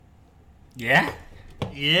Yeah?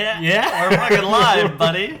 Yeah. Yeah? We're fucking live,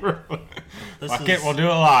 buddy. Fuck it, we'll do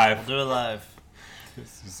it live. We'll do it live.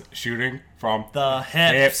 This is shooting from The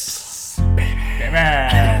hips. Baby.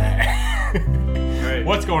 Right.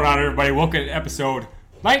 What's going on, everybody? Welcome to episode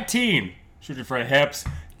 19, Shooting for the Hips,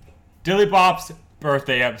 Dilly Bop's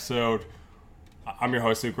birthday episode. I'm your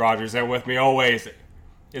host, Luke Rogers, and with me always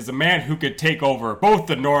is a man who could take over both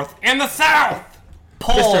the North and the South.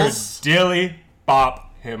 Polls. Mr. Dilly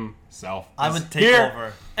Bop himself. I is would take here.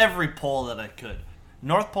 over every pole that I could.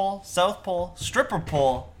 North Pole, South Pole, stripper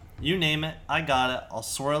pole, you name it, I got it. I'll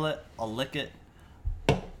swirl it, I'll lick it,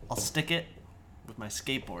 I'll stick it with my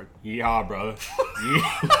skateboard. Yeehaw, brother.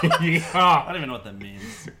 I Yeehaw. don't even know what that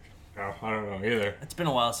means. No, I don't know either. It's been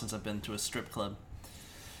a while since I've been to a strip club.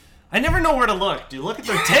 I never know where to look. Do you look at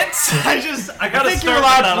their tits? I gotta I think start you're with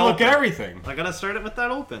allowed that to look open. at everything. I gotta start it with that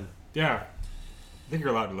open. Yeah. I think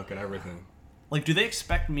you're allowed to look at everything. Like, do they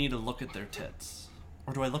expect me to look at their tits?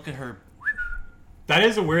 Or do I look at her? That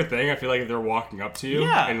is a weird thing. I feel like if they're walking up to you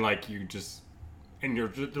Yeah. and like you just and you're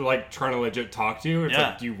just like trying to legit talk to you, it's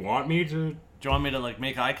Yeah. like, do you want me to? Do you want me to, like,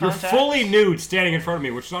 make eye You're contact? fully nude standing in front of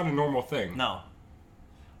me, which is not a normal thing. No.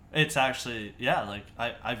 It's actually, yeah, like,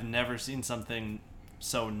 I've never seen something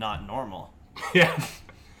so not normal. Yeah.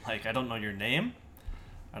 Like, I don't know your name.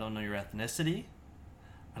 I don't know your ethnicity.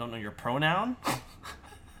 I don't know your pronoun.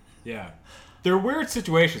 Yeah. They're weird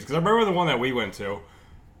situations because I remember the one that we went to,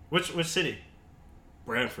 Which city?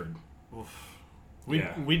 Brantford. Oof.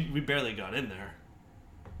 Yeah. We barely got in there.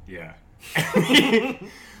 Yeah.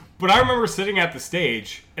 But I remember sitting at the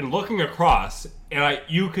stage and looking across, and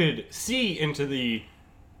you could see into the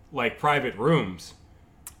like private rooms.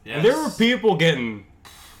 Yes. And there were people getting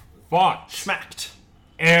fucked. Schmacked.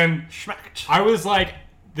 And Schmacked. I was like,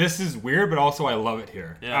 this is weird, but also I love it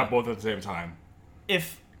here. Yeah. Both at the same time.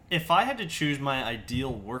 If I had to choose my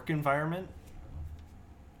ideal work environment,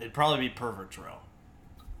 it'd probably be Pervert's Row.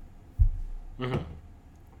 Mm-hmm.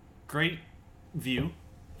 Great view,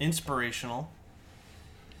 inspirational,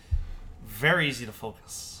 very easy to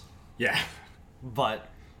focus, Yeah. but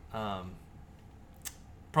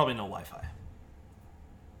probably no Wi-Fi.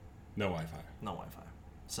 No Wi-Fi. No Wi-Fi.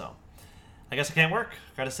 So I guess I can't work.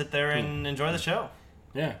 Got to sit there and enjoy the show.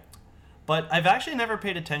 Yeah. But I've actually never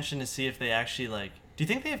paid attention to see if they actually, like... Do you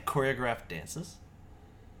think they have choreographed dances?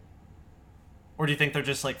 Or do you think they're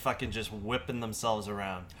just, like, fucking just whipping themselves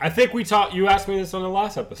around? I think you asked me this on the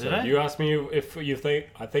last episode. Did I? You asked me if you think,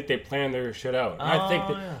 I think they plan their shit out. And I think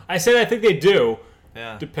yeah. I said I think they do,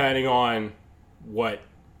 Yeah. depending on what,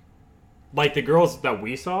 like the girls that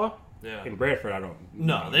we saw Yeah. in Brantford, I don't.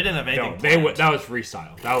 No, they didn't have anything They planned. that was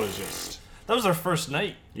freestyle. That was just. That was their first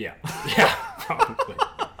night. Yeah. Yeah, probably.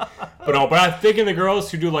 But I'm thinking the girls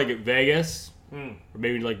who do like Vegas or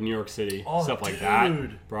maybe like New York City, Oh, stuff like dude.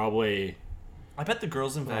 that. Probably. I bet the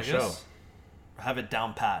girls in Not Vegas have it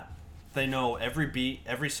down pat. They know every beat,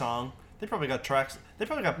 every song. They probably got tracks. They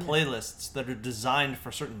probably got playlists that are designed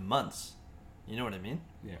for certain months. You know what I mean?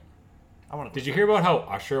 Yeah. I want to. Did you hear about how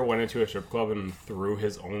Usher went into a strip club and threw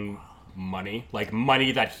his own money, like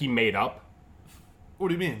money that he made up? What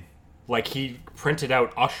do you mean? Like he printed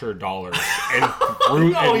out Usher dollars and threw.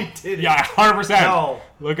 No, and, he didn't. Yeah, 100%. No.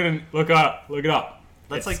 Look it up.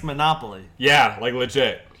 That's It's- like Monopoly. Yeah, like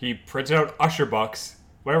legit. He printed out Usher bucks,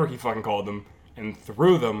 whatever he fucking called them, and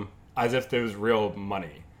threw them as if there was real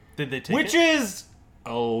money. Did they take Which it? is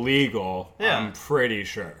illegal, Yeah. I'm pretty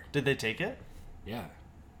sure. Did they take it? Yeah.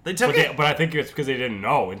 They took it. But I think it's because they didn't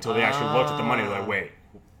know until they actually looked at the money. They're like,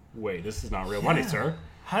 wait, this is not real money, sir.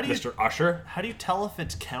 How do you Mr. Usher? How do you tell if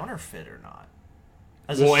it's counterfeit or not?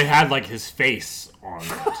 Well, it had like his face on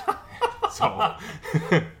it. So,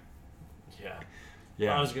 Yeah.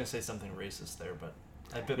 yeah. I was gonna say something racist there, but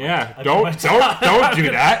I bit Yeah, my, I bit don't my tongue. don't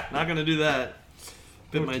do that. Not gonna do that.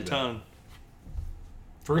 Bit Don't my do that. tongue.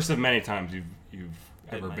 First of many times you've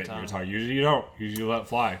ever my bitten your tongue. tongue. Usually you don't. Usually you let it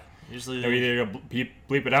fly. Usually, They're either gonna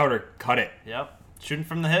bleep it out or cut it. yep, shooting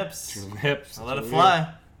from the hips. From the hips. I let it So,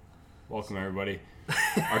 fly. Welcome everybody.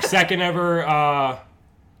 Our second ever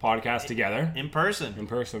podcast together In person. in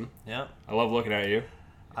person. Yep. I love looking at you.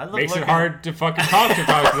 I love Makes looking. it hard to fucking talk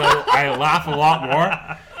sometimes because I laugh a lot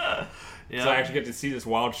more. Yeah. So I actually get to see this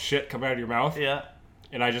wild shit come out of your mouth, Yeah.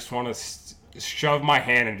 and I just want to shove my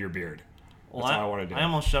hand into your beard. Well, That's all I want to do. I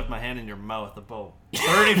almost shoved my hand in your mouth about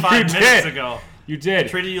 35 You minutes did. ago. You did.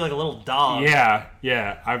 Treated you like a little dog.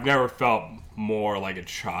 Yeah. I've never felt more like a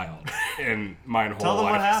child in my whole Tell them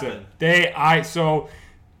life. what happened. So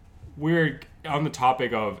we're on the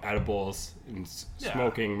topic of edibles and Yeah.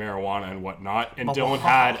 smoking marijuana and whatnot, and Blah, Dylan blah,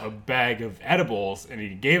 had blah. a bag of edibles and he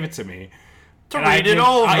gave it to me, To read it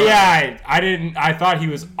over. I didn't. I thought he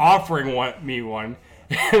was offering me one.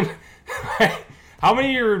 How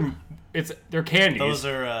many are? They're candies. Those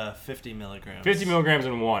are 50 milligrams. 50 milligrams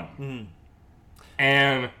in one. Mm.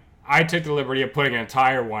 And I took the liberty of putting an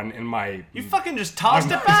entire one in my. You fucking just tossed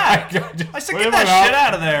it back. I said, get that shit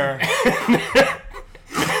out of there.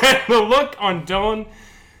 The look on Dylan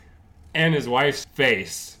and his wife's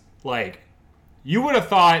face, like, you would have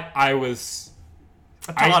thought I was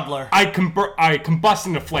a toddler. I combust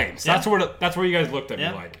into flames. Yeah. That's what you guys looked at me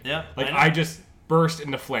like. Yeah. Like I just burst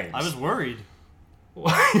into flames. I was worried.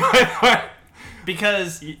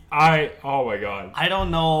 Because oh my god. I don't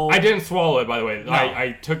know. I didn't swallow it, by the way. No.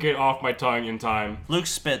 I took it off my tongue in time. Luke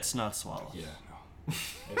spits, not swallows. Yeah, no.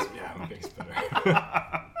 I'm a big spitter.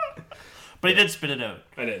 But he did spit it out.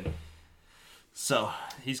 I did. So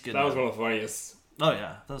he's good. That was one of the funniest. Oh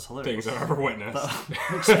yeah, that was hilarious. Things I've ever witnessed.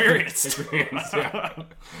 Experienced. Yeah.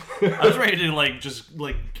 I was ready to just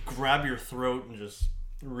grab your throat and just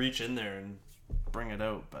reach in there and bring it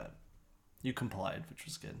out, but you complied, which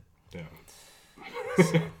was good. Yeah.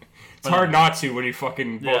 It's hard not to when you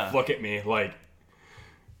fucking both look at me like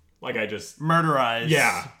I just murder eyes.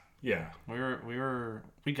 Yeah. We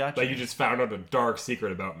got you. Like you just found out a dark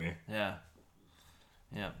secret about me. Yeah.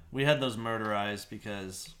 We had those murder eyes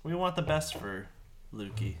because we want the best for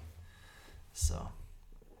Lukey. So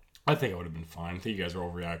I think it would have been fine. I think you guys are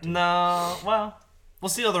overreacting. No, well, we'll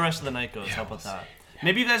see how the rest of the night goes. How about that?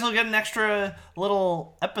 Maybe you guys will get an extra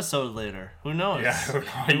little episode later. Who knows? Yeah,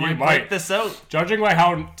 you might break this out. Judging by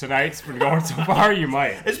how tonight's been going so far, you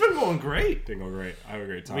might. It's been going great. It's been going great. I have a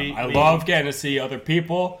great time. I love getting to see other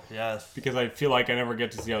people. Yes. Because I feel like I never get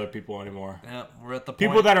to see other people anymore. Yeah, we're at the point.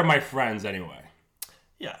 People that are my friends anyway.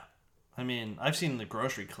 Yeah. I mean, I've seen the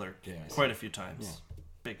grocery clerk quite a few times. Yeah.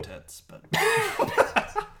 Big tits, but...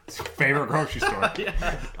 Favorite grocery store.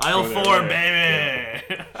 Aisle 4, baby.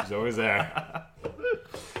 Yeah. She's always there.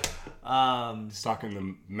 Stocking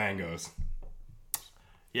the mangoes.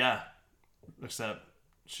 Yeah. Except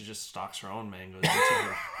she just stocks her own mangoes into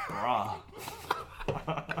her bra.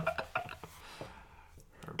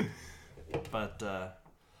 But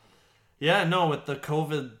with the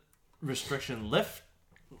COVID restriction lift,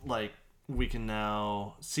 we can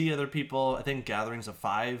now see other people. I think gatherings of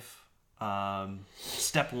 5.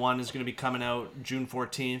 Step 1 is going to be coming out June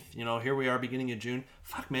 14th. Here we are, beginning of June.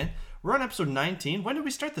 Fuck, man. We're on episode 19. When did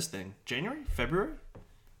we start this thing? January? February?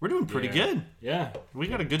 We're doing pretty good. Yeah. We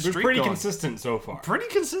got a good streak We're pretty going. consistent so far. Pretty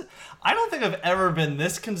consistent. I don't think I've ever been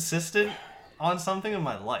this consistent on something in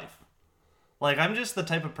my life. I'm just the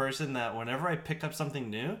type of person that whenever I pick up something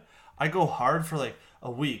new, I go hard for a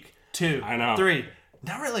week, 2, I know. 3.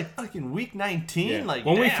 Now we're fucking week 19. Yeah.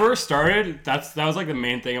 When we first started, that was the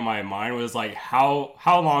main thing in my mind was how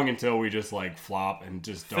long until we just flop and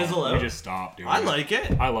just don't. Fizzle out. We just stop doing it. I like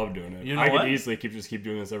it. I love doing it. I could easily keep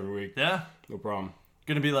doing this every week. Yeah. No problem.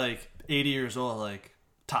 Gonna be 80 years old,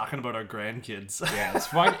 talking about our grandkids. Yeah, it's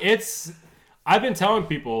fun. I've been telling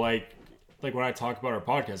people when I talk about our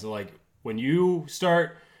podcast, when you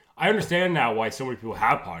start. I understand now why so many people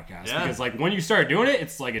have podcasts because when you start doing it,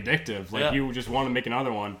 it's addictive. You just want to make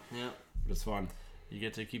another one. Yeah, but it's fun. You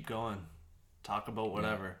get to keep going, talk about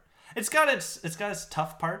whatever. Yeah. It's got its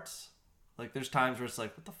tough parts. There's times where it's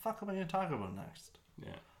what the fuck am I going to talk about next?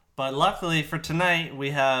 Yeah. But luckily for tonight,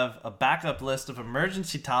 we have a backup list of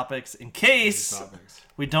emergency topics in case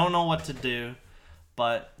we don't know what to do.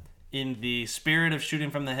 But in the spirit of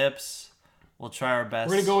shooting from the hips. We'll try our best.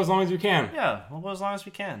 We're going to go as long as we can. Yeah, we'll go as long as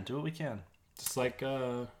we can. Do what we can. Just like,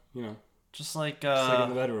 Just like in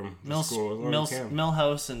the bedroom.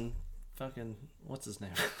 Millhouse and fucking... What's his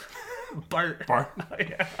name? Bart.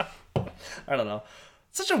 Yeah. I don't know.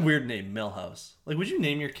 Such a weird name, Millhouse. Would you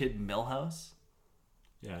name your kid Millhouse?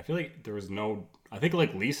 Yeah, I feel like there was no... I think,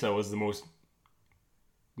 Lisa was the most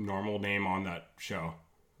normal name on that show.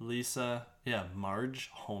 Lisa... Yeah, Marge,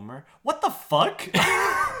 Homer. What the fuck?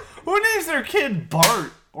 Who names their kid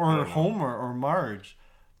Bart or Homer or Marge?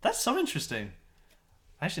 That's so interesting.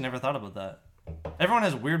 I actually never thought about that. Everyone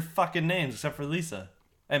has weird fucking names except for Lisa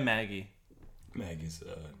and Maggie. Maggie's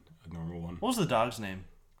a normal one. What was the dog's name?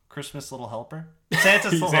 Christmas Little Helper?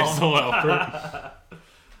 Santa's Little Helper.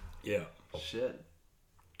 Yeah. Shit.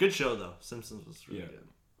 Good show though. Simpsons was really good.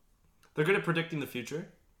 They're good at predicting the future.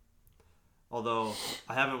 Although,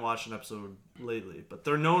 I haven't watched an episode lately. But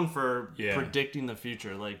they're known for predicting the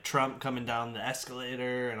future. Trump coming down the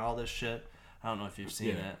escalator and all this shit. I don't know if you've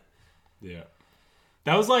seen it. Yeah.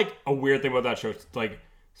 That was, a weird thing about that show.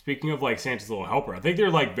 Speaking of, Santa's Little Helper, I think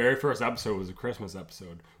their, very first episode was a Christmas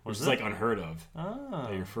episode. Which is, unheard of.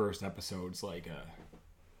 Oh. Your first episode's,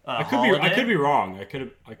 I could be wrong. I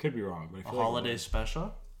could be wrong. But I feel A holiday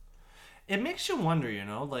special. It makes you wonder,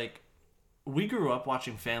 like we grew up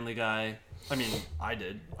watching Family Guy. I mean, I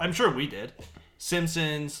did. I'm sure we did.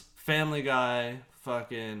 Simpsons, Family Guy,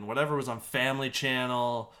 fucking whatever was on Family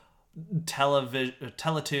Channel,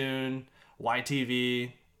 Teletoon,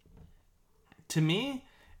 YTV. To me,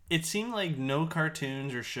 it seemed like no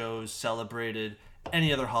cartoons or shows celebrated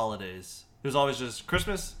any other holidays. It was always just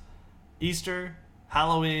Christmas, Easter,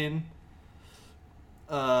 Halloween,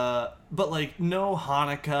 but like no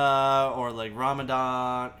Hanukkah or like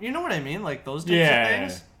Ramadan. You know what I mean? Like those types of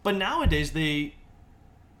things. Yeah. But nowadays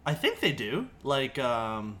I think they do. Like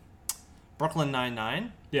Brooklyn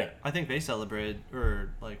Nine-Nine. Yeah. I think they celebrate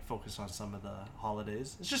or like focus on some of the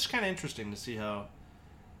holidays. It's just kind of interesting to see how,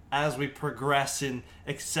 as we progress in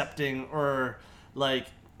accepting or like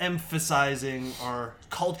emphasizing our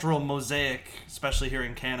cultural mosaic, especially here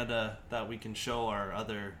in Canada, that we can show our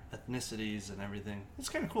other ethnicities and everything. It's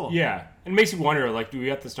kind of cool. Yeah. It makes you wonder, like, do we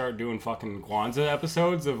have to start doing fucking Kwanzaa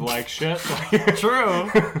episodes of, like, shit? True.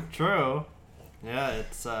 Yeah,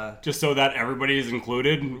 it's... Just so that everybody is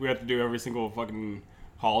included. We have to do every single fucking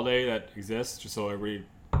holiday that exists, just so everybody...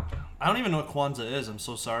 I don't even know what Kwanzaa is. I'm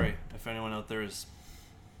so sorry if anyone out there is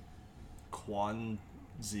Kwanzaan.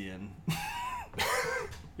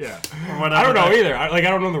 Yeah. Whatever I don't know either. I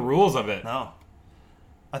don't know the rules of it. No.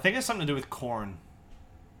 I think it's something to do with corn.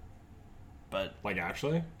 But... Like,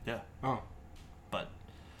 actually? Yeah. Oh. But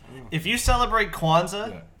if you celebrate Kwanzaa,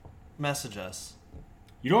 Yeah. message us.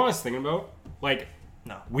 You know what I was thinking about? Like,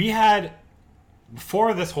 No. we had...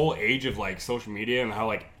 Before this whole age of, like, social media and how,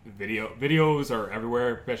 like, videos are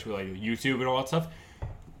everywhere, especially, like, YouTube and all that stuff,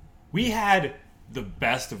 we had the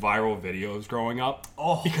best viral videos growing up.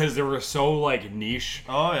 Oh. Because they were so, like, niche.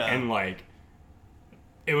 Oh, yeah. And, like,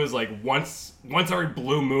 it was, like, once every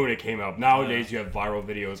blue moon it came up. Nowadays, you have viral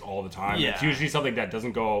videos all the time. Yeah. It's usually something that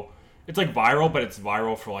doesn't go... It's, like, viral, but it's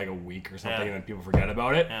viral for, like, a week or something, and then people forget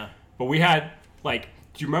about it. Yeah. But we had, like...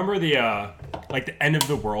 Do you remember the, like, the end of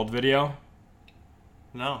the world video?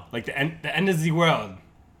 No. Like, the end of the world.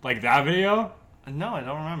 Like, that video? No, I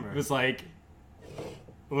don't remember. It was like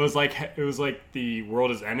the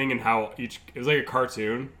world is ending and how it was like a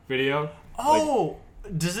cartoon video. Oh!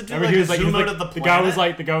 Does it do Remember like he a was like, zoom out like of the the planet? guy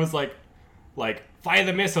was like, fire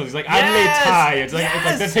the missiles. He's like, Yes! I'm late tie. It's like,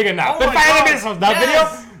 Yes! they're taking a nap. Oh But my fire God. the missiles. That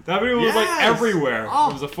Yes! video was like Yes! everywhere. Oh.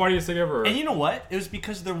 It was the funniest thing ever. And you know what? It was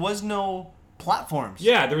because there was no platforms.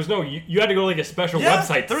 Yeah, there was no, you had to go to like a special Yeah,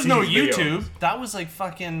 website to there was see no these YouTube. videos. That was like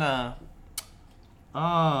fucking what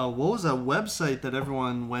was that website that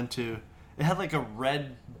everyone went to? It had like a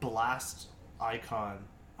red blast icon.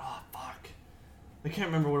 Oh fuck. I can't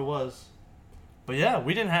remember what it was. But yeah,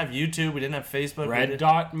 we didn't have YouTube, we didn't have Facebook. Red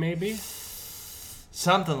Dot, maybe?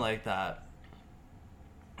 Something like that.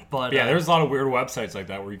 But Yeah, there's a lot of weird websites like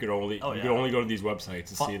that where you could only Oh, you yeah. could only go to these websites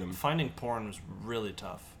to see them. Finding porn was really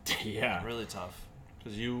tough. Yeah, Really tough.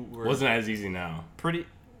 Because you were wasn't as easy now. pretty...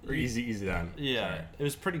 Or easy then. Yeah, Sorry. it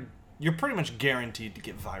was pretty... You're pretty much guaranteed to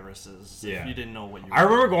get viruses Yeah. if you didn't know what you were I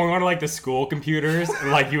remember going on to like the school computers and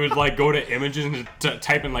like you would like go to images and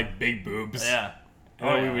type in like big boobs. Yeah. And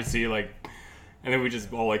then we would see like, and then we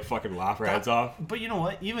just all like fucking laugh our heads off. But you know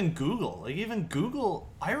what? Even Google.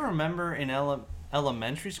 I remember in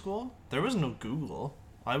elementary school, there was no Google.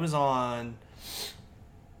 I was on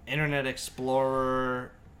Internet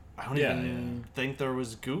Explorer. I don't even think there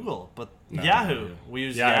was Google. But No, Yahoo. yeah. We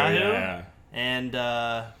used Yahoo, Yahoo. yeah. And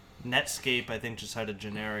Netscape, I think, just had a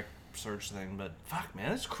generic search thing. But fuck,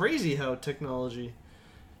 man, it's crazy how technology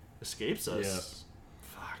escapes us.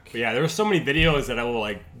 Fuck. But yeah, there were so many videos that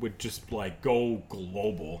I would just like go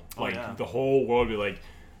global. Like yeah. the whole world would be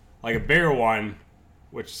like a bigger one,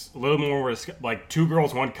 which is a little more like 2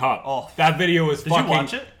 girls 1 cup. Oh. That video was Did you fucking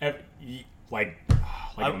watch it? Like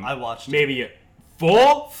I watched it. maybe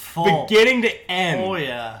full beginning to end. Oh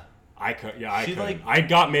yeah. I could, yeah, I She, could. like- I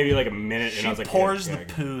got maybe like a minute, She and I was like, pours yeah, the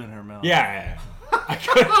poo in her mouth. Yeah.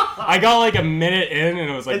 I got like a minute in, and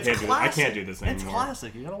it was like, It's I classic. can't do this anymore. It's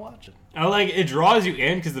classic. You gotta watch it. I like it draws you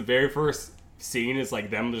in because the very first scene is like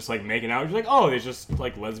them just like making out. You're like, oh, it's just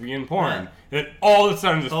like lesbian porn. Yeah. And then all of a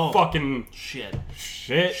sudden, this Oh. fucking Shit.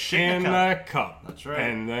 shit in in a a cup. That's right.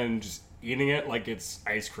 And then just eating it like it's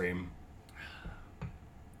ice cream.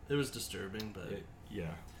 It was disturbing, but Yeah.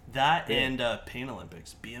 that Yeah. and Pain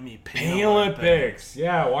Olympics, BME Pain Olympics.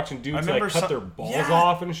 Yeah, watching dudes like cut their balls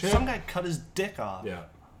off and shit. Some guy cut his dick off. Yeah.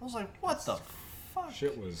 I was like, what the fuck?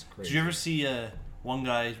 Shit was crazy. Did you ever see One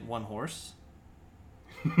Guy, One Horse?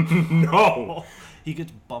 No. He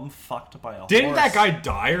gets bum fucked by a Didn't horse. that guy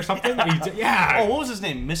die or something? Yeah. Oh, what was his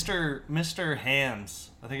name? Mr. Hands.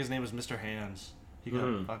 I think his name was Mr. Hands. He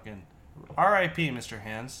got fucking R.I.P. Mr.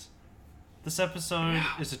 Hans. This episode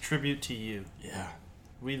is a tribute to you. Yeah.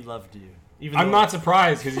 We loved you. I'm not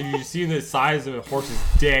surprised because if you see the size of a horse's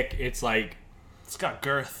dick, it's like it's got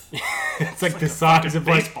girth. it's like the size of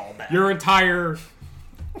like baseball bat. your entire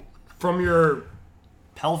from your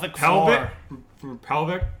pelvic from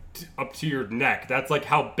pelvic up to your neck. That's like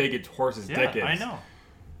how big a horse's dick is. I know.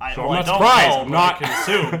 So I'm not surprised. I'm not. I can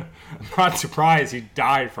assume. I'm not surprised he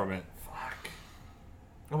died from it. Fuck.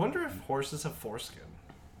 I wonder if horses have foreskin.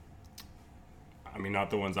 I mean, not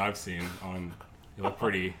the ones I've seen on. They look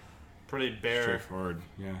pretty bare. straightforward.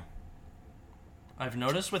 Yeah. I've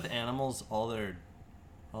noticed with animals, all their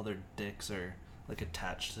dicks are like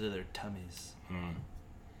attached to their tummies.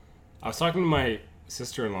 I was talking to my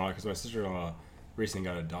sister-in-law because my sister-in-law recently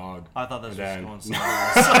got a dog. I thought this was going somewhere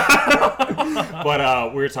else.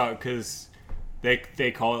 But we were talking because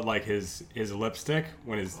they call it like his lipstick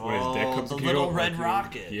when his dick comes. The little red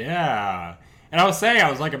rocket. Yeah, and I was saying to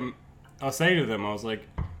them, I was like,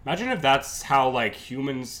 imagine if that's how like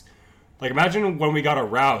humans, like imagine when we got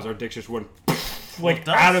aroused, our dicks just went like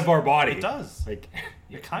out of our body. It does. Like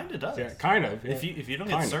it kind of does. Yeah, kind of. Yeah. If you don't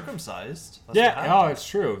get circumcised. That's yeah. Oh, it's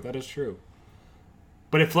true. That is true.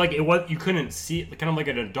 But if like you couldn't see it, kind of like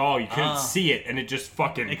in a dog, you couldn't see it, and it just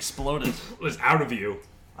fucking exploded. Was out of you.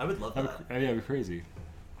 I would love that. That'd be crazy.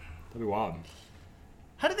 That'd be wild.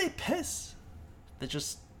 How do they piss? They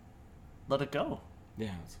just let it go.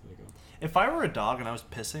 Yeah, that's where they go. If I were a dog and I was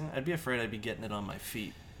pissing, I'd be afraid I'd be getting it on my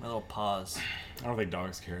feet, my little paws. I don't think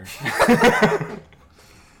dogs care.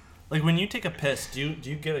 Like when you take a piss, do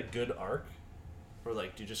you get a good arc, or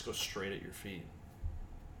like do you just go straight at your feet?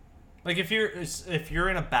 Like if you're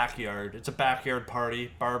in a backyard, it's a backyard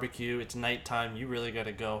party, barbecue, it's nighttime, you really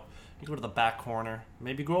gotta go. You go to the back corner,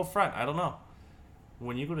 maybe go out front. I don't know.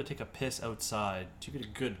 When you go to take a piss outside, do you get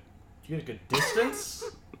a good distance,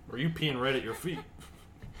 or are you peeing right at your feet?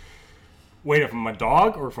 Wait, from a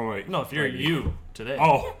dog or from a... No, if you're you today.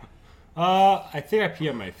 Oh. I think I pee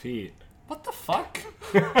on my feet. What the fuck?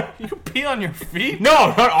 You pee on your feet?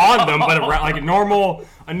 No, not on them, but like a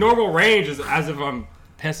normal range is as if I'm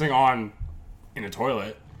pissing on in a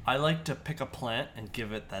toilet. I like to pick a plant and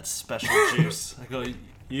give it that special juice. I go,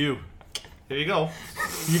 here you go.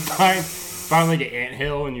 You find like an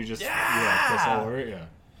anthill and you just piss all over it. Yeah.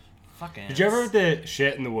 Fuck ants. Did you ever have to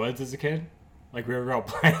shit in the woods as a kid? Like we were out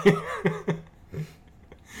playing.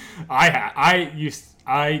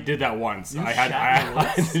 I did that once. I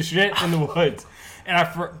had to shit in the woods, and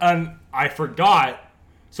I forgot.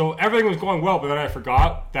 So everything was going well, but then I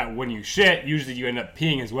forgot that when you shit, usually you end up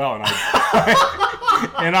peeing as well, and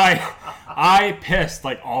I pissed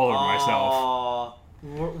like all over myself.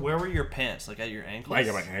 Where were your pants? Like at your ankles? Like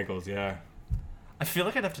at my ankles, yeah. I feel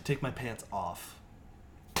like I'd have to take my pants off.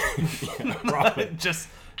 Yeah, probably. Just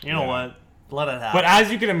you know what? Let it happen. But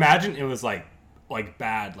as you can imagine, it was like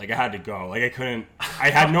bad. Like I had to go. Like I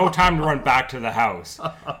had no time to run back to the house.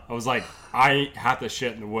 I was like, I have to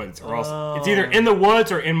shit in the woods, or else it's either in the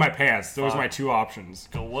woods or in my pants. Those are my two options.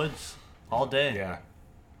 Go woods all day. Yeah.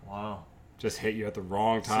 Wow. Just hit you at the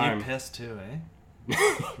wrong time. So you piss too, eh?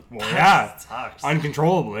 Well, yeah. Sucks.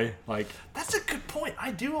 Uncontrollably. Like. That's a good point.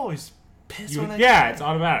 I do always piss when I. Yeah, it's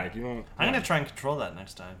automatic. You don't. I'm gonna try and control that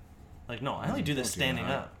next time. Like, no, I only do this standing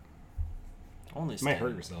up. Only. You might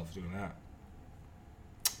hurt yourself doing that.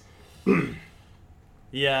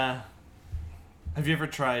 Yeah. Have you ever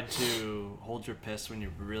tried to hold your piss when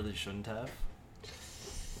you really shouldn't have?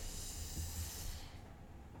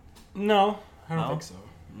 No, I don't think so.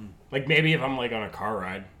 Like maybe if I'm like on a car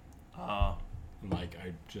ride. And like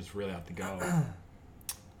I just really have to go.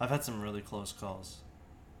 I've had some really close calls.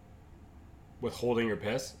 With holding your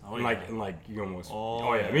piss? Oh, and yeah. like you almost.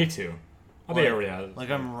 Oh, yeah, me too. I think everybody has. Like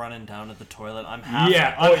I'm running down at the toilet. I'm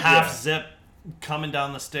half zip coming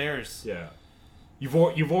down the stairs. Yeah. You've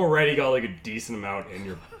already got like a decent amount in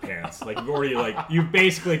your pants. Like you've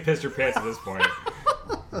basically pissed your pants at this point.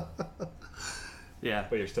 Yeah.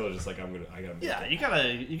 But you're still just like I gotta. Yeah, you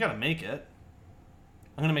gotta make it.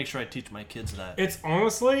 I'm gonna make sure I teach my kids that. It's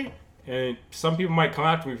honestly, and some people might come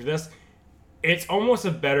after me for this. It's almost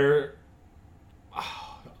a better.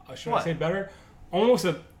 Should I say better? Almost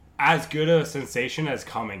as good a sensation as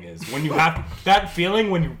coming is. When you have that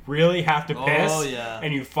feeling when you really have to piss,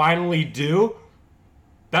 and you finally do.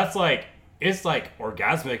 That's like it's like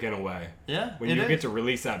orgasmic in a way. Yeah, when you get to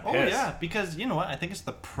release that piss. Oh yeah, because you know what? I think it's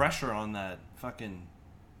the pressure on that fucking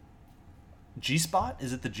G-spot.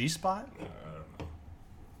 Is it the G-spot? I don't know.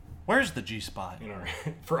 Where's the G-spot?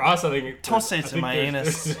 For us, I think. Don't say it's in my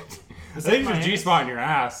anus. I think there's a G-spot in your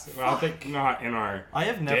ass. Well, I think not in our I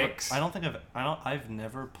have never. dicks. I've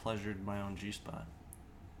never pleasured my own G spot.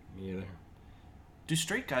 Me either. Do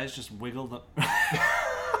straight guys just wiggle the? You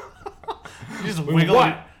just Wiggle wiggle.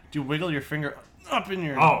 what? Do you wiggle your finger up in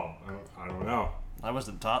your? Oh, I don't know. I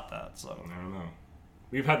wasn't taught that, so. I don't know.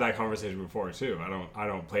 We've had that conversation before too. I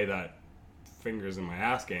don't play that fingers in my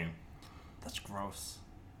ass game. That's gross.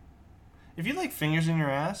 If you like fingers in your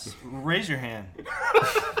ass, raise your hand.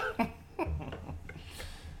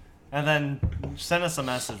 And then send us a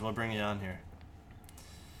message. We'll bring you on here.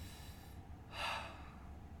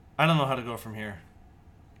 I don't know how to go from here.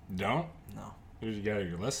 Don't? No. You got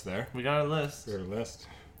your list there. We got a list. Your list.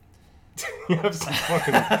 You have some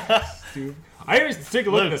fucking stupid. I always take a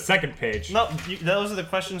look at the second page. No, those are the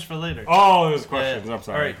questions for later. Oh, those questions. Yeah. I'm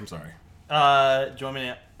sorry. All right. I'm sorry. Do you want me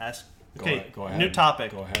to ask? Go ahead. New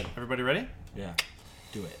topic. Go ahead. Everybody ready? Yeah.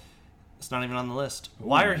 Do it. It's not even on the list.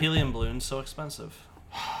 Why are helium balloons so expensive?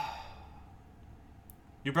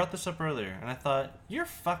 You brought this up earlier, and I thought, you're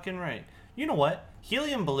fucking right. You know what?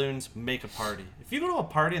 Helium balloons make a party. If you go to a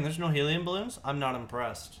party and there's no helium balloons, I'm not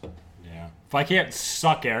impressed. Yeah. If I can't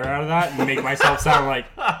suck air out of that and make myself sound like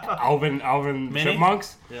Alvin Mini?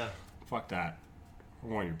 Chipmunks, Yeah. fuck that. I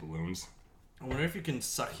want your balloons. I wonder if you can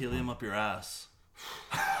suck helium up your ass.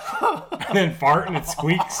 And then fart and it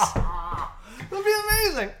squeaks. That'd be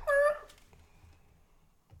amazing.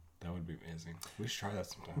 That would be amazing. We should try that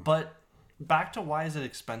sometime. But back to why is it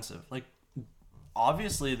expensive? Like,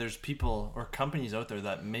 obviously there's people or companies out there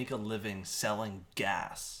that make a living selling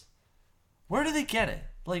gas. Where do they get it?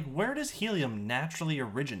 Like, where does helium naturally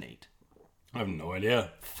originate? I have no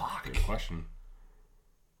idea. Fuck. Good question.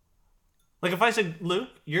 Like, if I said, Luke,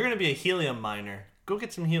 you're going to be a helium miner. Go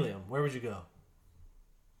get some helium. Where would you go?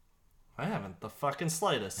 I haven't the fucking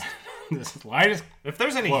slightest. If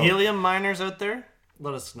there's any helium miners out there,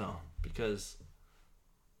 let us know. Because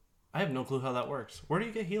I have no clue how that works. Where do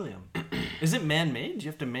you get helium? Is it man-made? Do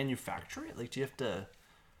you have to manufacture it? Like, do you have to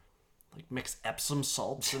mix Epsom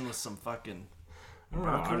salts in with some fucking... I don't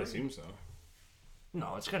know. I would assume so.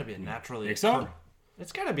 No, it's got to be a naturally... Think so?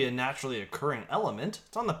 It's got to be a naturally occurring element.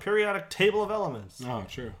 It's on the periodic table of elements. Oh,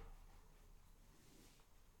 true.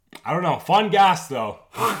 I don't know. Fun gas, though.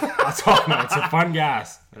 That's all I know. It's a fun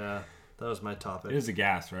gas. Yeah, that was my topic. It is a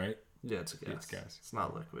gas, right? Yeah, it's a gas. It's gas. It's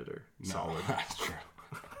not liquid or No, solid. that's true.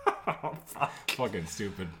 Oh, fuck. Fucking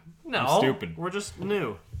stupid. No, I'm stupid. We're just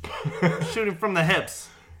new. Shooting from the hips.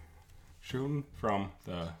 Shooting from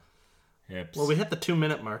the hips. Well, we hit the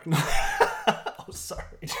 2-minute mark. Oh, sorry.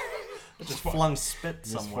 I just flung spit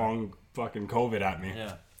just somewhere. flung fucking COVID at me.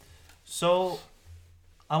 Yeah. So,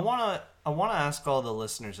 I wanna ask all the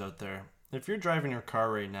listeners out there, if you're driving your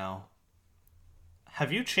car right now,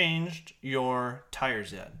 have you changed your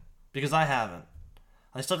tires yet? Because I haven't.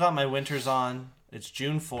 I still got my winters on. It's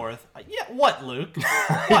June 4th. Yeah, what, Luke?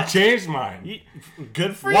 I changed mine.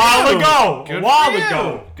 Good for While you. ago. Good A while for you.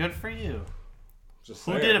 ago. Good for you. Just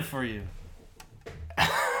Who did it for you?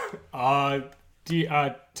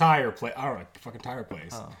 Tire place. I don't know. Fucking tire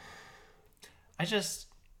place. Oh.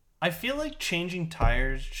 I feel like changing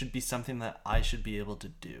tires should be something that I should be able to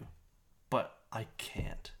do, but I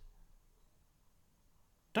can't.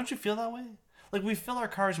 Don't you feel that way? Like, we fill our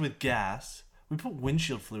cars with gas, we put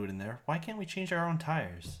windshield fluid in there. Why can't we change our own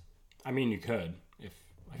tires? I mean, you could.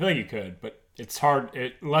 I feel like you could, but it's hard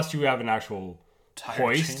unless you have an actual Tire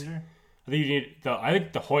hoist. changer? I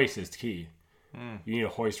think the hoist is key. You need a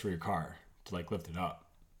hoist for your car to lift it up.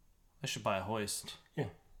 I should buy a hoist. Yeah,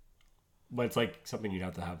 but it's something you'd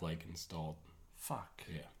have to have installed. Fuck.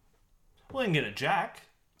 Yeah. Well, you can get a jack.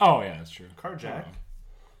 Oh yeah, that's true. Car jack.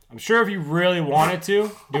 I'm sure if you really wanted to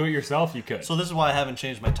do it yourself, you could. So this is why I haven't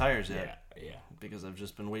changed my tires yet. Yeah. Because I've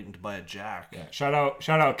just been waiting to buy a jack. Yeah. Shout out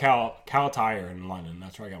Cal Tire in London.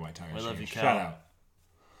 That's where I got my tires. I love you, changed. Cal.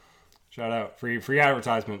 Shout out. Free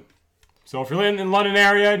advertisement. So if you're living in the London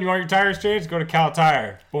area and you want your tires changed, go to Cal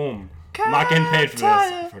Tire. Boom. I'm not getting paid for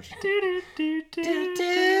this, unfortunately.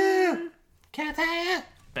 Cal Tire.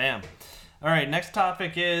 Bam. All right, next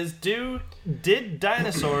topic is did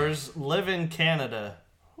dinosaurs live in Canada?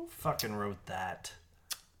 Who fucking wrote that?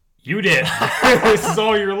 You did. This is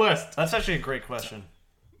all your list. That's actually a great question.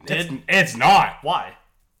 It's not. Why?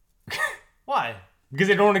 Why? Because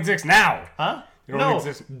they don't exist now. Huh? They don't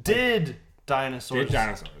exist. Did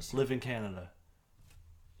dinosaurs live in Canada?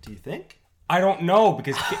 Do you think? I don't know,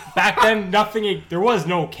 because back then there was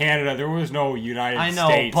no Canada, there was no United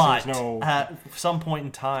States. But there was no... at some point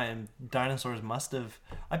in time, dinosaurs must have.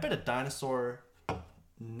 I bet a dinosaur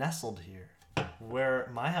nestled here,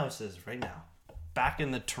 where my house is right now. back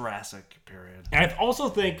in the Jurassic period. And I also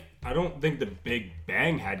think, I don't think the Big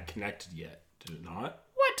Bang had connected yet. Did it not?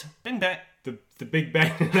 What? Bing Bang. The Big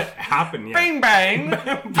Bang didn't happen yet. Bang Bang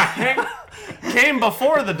Bang. came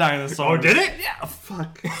before the dinosaurs. Oh, did it? Yeah,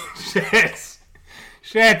 fuck. Shit.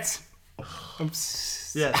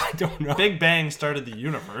 Yes. I don't know. Big Bang started the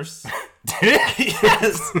universe. Did it?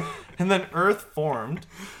 Yes. And then Earth formed.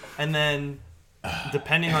 And then,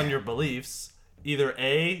 depending on your beliefs, either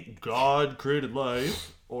A, God created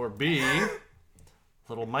life, or B,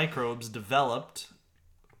 little microbes developed,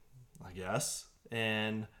 I guess,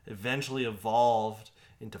 and eventually evolved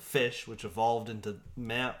into fish, which evolved into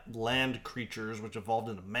land creatures, which evolved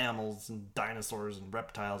into mammals and dinosaurs and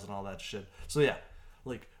reptiles and all that shit. So yeah,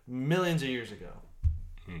 like millions of years ago.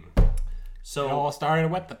 So It all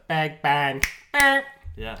started with the Big Bang.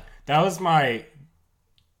 yeah, That was my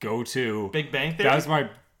go-to. Big Bang Theory. That was my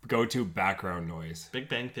go-to background noise. Big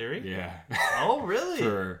Bang Theory. Yeah. Oh really?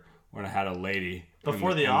 For when I had a lady.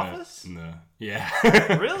 Before The Office? Yeah.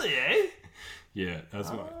 Really, eh? Yeah, that's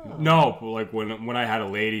what. No, but like when I had a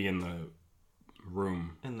lady in the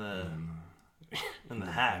room, In the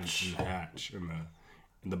hatch. in the hatch,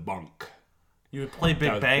 in the bunk. You would play That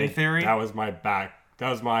Big was Bang Theory. That was my back. That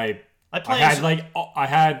was my. I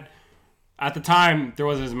had at the time there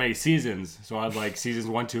wasn't as many seasons, so I had like seasons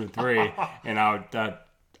 1, 2, and 3, and I would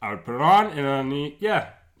put it on, and then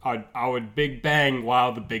I would Big Bang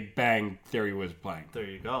while the Big Bang Theory was playing. There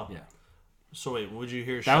you go. Yeah. So wait, would you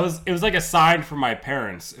hear? It was like a sign from my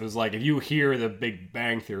parents. It was like, if you hear the Big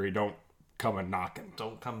Bang Theory, don't come a knocking.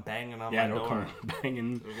 Don't come banging on Yeah, my don't door. come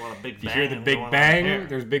banging. There's a lot of big If you bang. hear the Big going on Bang, here.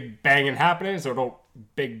 there's big banging happening, so don't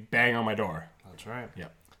big bang on my door. That's right. Yeah.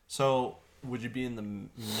 So would you be in the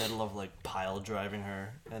middle of like pile driving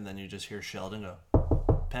her, and then you just hear Sheldon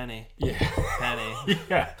go, "Penny, Yeah. Penny."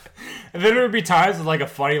 Yeah. And then there would be times that like a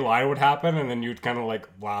funny line would happen, and then you'd kind of like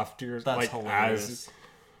laugh to yourself. That's Like hilarious.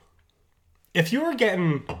 if you were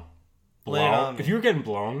getting Lay it on blown, me. if you were getting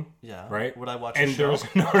blown, Yeah. right? Would I watch And a there show?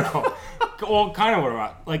 was no. Well, kind of what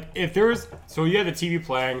about like if there was. So you had the TV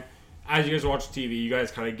playing. As you guys watch TV, you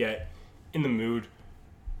guys kind of get in the mood.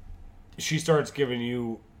 She starts giving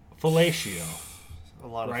you fellatio. A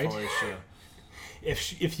lot of Right? fellatio.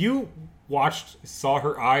 If you saw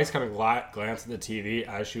her eyes kind of glance at the TV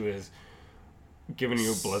as she was giving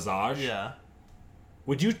you blizzage, Yeah.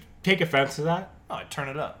 would you take offense to that? Oh, I turn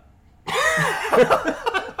it up.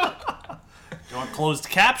 You want closed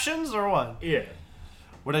captions or what? Yeah.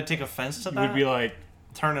 Would I take offense to You that? would be like,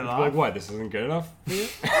 Turn it off. like, what? This isn't good enough for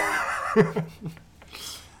you?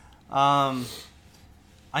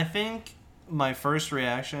 I think my first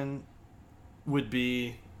reaction would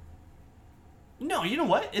be, no, you know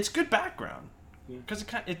what? It's good background. Because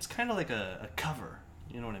it's kind of like a cover.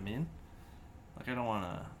 You know what I mean? Like, I don't want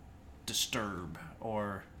to disturb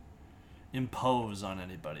or impose on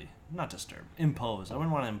anybody. Not disturb. Impose. I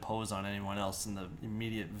wouldn't want to impose on anyone else in the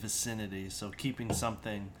immediate vicinity. So keeping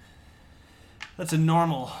something that's a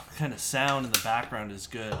normal kind of sound in the background is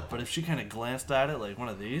good. But if she kind of glanced at it like one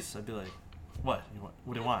of these, I'd be like, what?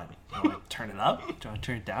 What do you want? Do you want to turn it up? Do you want to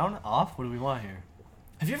turn it down? Off? What do we want here?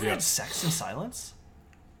 Have you ever Yeah. had sex in silence?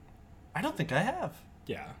 I don't think I have.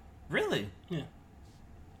 Yeah. Really? Yeah.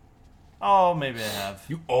 Oh, maybe I have.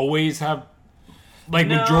 You always have, like,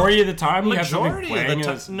 No. majority of the time, you have something Majority of playing the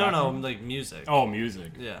as time. No, background? like music. Oh,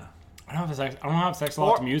 music. Yeah. I don't have sex a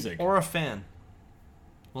lot to music. Or a fan.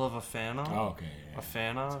 We'll have a fan on. Oh, okay. A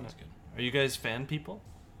fan on. That's good. Are you guys fan people?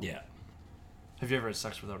 Yeah. Have you ever had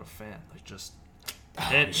sex without a fan? Like just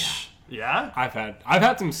pitch. Yeah. I've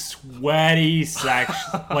had some sweaty sex,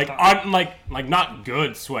 like not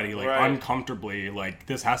good sweaty, like Right. uncomfortably, like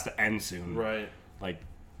this has to end soon, Right. like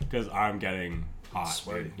because I'm getting hot.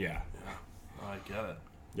 Sweaty. dude. Yeah, Oh, I get it.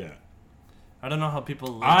 yeah. I don't know how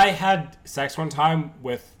people live. I had sex one time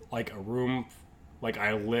with like a room, like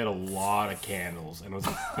I lit a lot of candles, and it was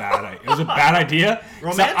a it was a bad idea.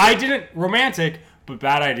 Romantic? So I didn't romantic, but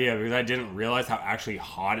bad idea because I didn't realize how actually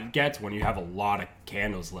hot it gets when you have a lot of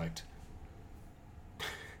candles lit.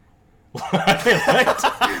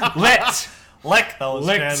 lit. Lick those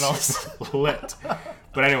Licked. candles. Lit.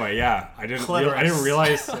 But anyway, yeah, I didn't Clitoris.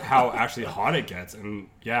 realize how actually hot it gets, and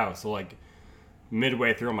yeah, so like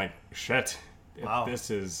midway through, I'm like, shit. Wow. This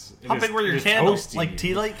is. How big were your candles? Like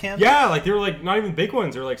tea light candles? Yeah, like they were like not even big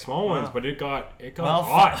ones; they're like small ones. But it got Well,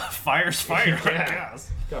 hot. fire's fire. I Yeah. guess.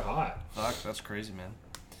 It got hot. Fuck, that's crazy, man.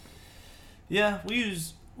 Yeah, we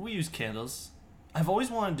use candles. I've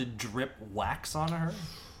always wanted to drip wax on her,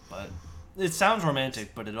 but it sounds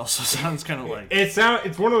romantic, but it also sounds kind of like It's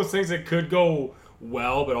one of those things that could go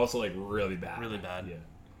well, but also like really bad. really bad. Yeah.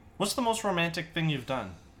 What's the most romantic thing you've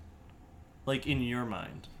done? Like in your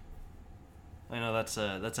mind. I know that's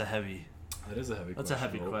a heavy. That is a heavy question. That's a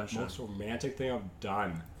heavy question. Most romantic thing I've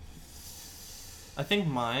done. I think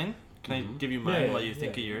mine. Can I give you mine while you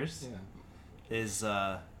think of yours? Yeah. Is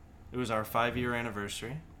it was our 5-year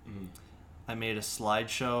anniversary. Mm-hmm. I made a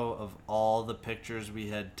slideshow of all the pictures we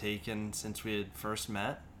had taken since we had first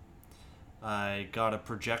met. I got a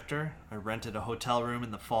projector. I rented a hotel room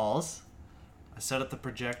in the Falls. I set up the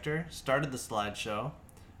projector, started the slideshow,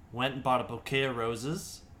 went and bought a bouquet of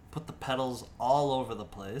roses, put the petals all over the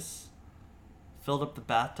place, filled up the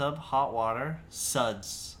bathtub, hot water,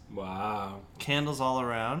 suds, Wow. candles all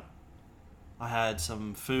around. I had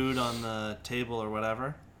some food on the table or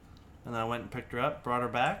whatever, and then I went and picked her up, brought her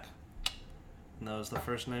back, and that was the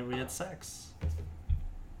first night we had sex.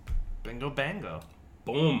 Bingo bango.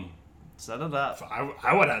 Boom. Set it up.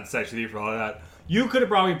 I would have had sex with you for all of that. You could have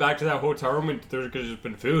brought me back to that hotel room and there could have just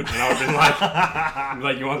been food. And I would have been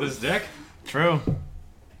like, you want this dick? True.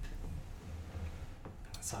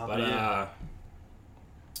 So how But, about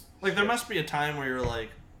you? Like, there must be a time where you're like,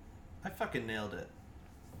 I fucking nailed it.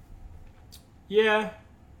 yeah.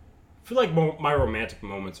 I feel like my romantic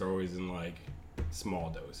moments are always in, like, small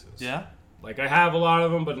doses. Yeah? Like, I have a lot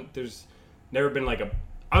of them, but there's never been, like,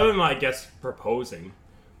 other than, I guess, proposing.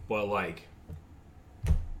 But, like,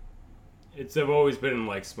 they've always been,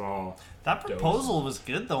 like, small. That proposal was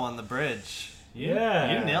good, though, on the bridge. You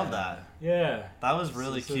nailed that. Yeah. That was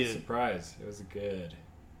really It was cute. a surprise. It was good.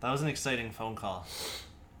 That was an exciting phone call.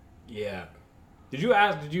 Yeah. Did you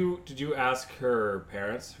ask her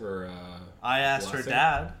parents for I asked her blessing?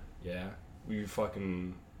 dad. Yeah. Were you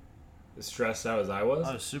fucking as stressed out as I was?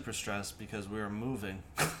 I was super stressed because we were moving.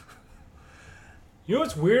 You know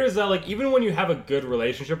what's weird is that, like, even when you have a good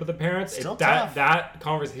relationship with the parents, Still tough. that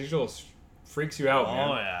conversation freaks you out, man.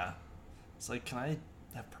 Oh, yeah. It's like, can I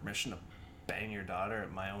have permission to bang your daughter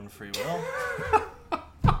at my own free will?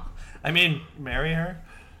 I mean, marry her?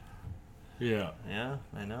 Yeah. Yeah,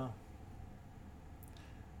 I know.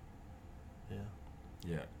 Yeah.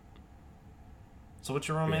 Yeah. So what's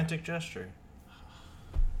your romantic gesture?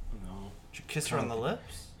 No. Did you kiss her on the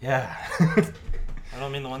lips? Yeah. I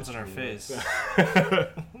don't mean the ones on her face.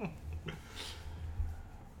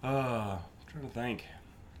 I'm trying to think.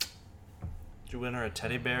 Did you win her a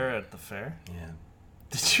teddy bear at the fair? Yeah.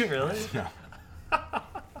 Did you really? No.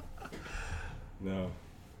 No.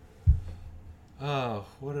 Oh,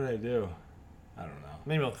 what did I do? I don't know.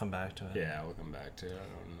 Maybe we'll come back to it. Yeah, we'll come back to it. I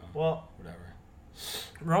don't know. Well, Whatever.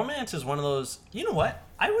 romance is one of those... You know what?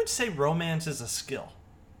 I would say romance is a skill.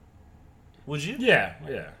 Would you? Yeah.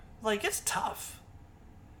 Like, it's tough.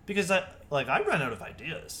 Because I run out of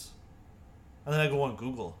ideas. And then I go on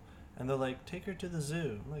Google. And they're like, take her to the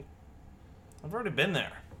zoo. I'm like, I've already been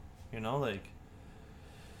there. You know, like...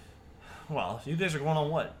 Well, you guys are going on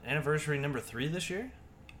what? Anniversary number 3 this year?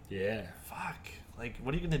 Yeah. Fuck. Like,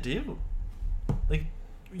 what are you going to do? Like,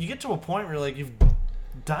 you get to a point where, like, you've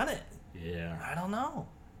done it. Yeah. I don't know.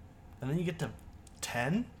 And then you get to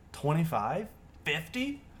 10, 25,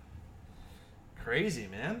 50. Crazy,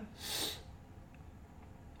 man.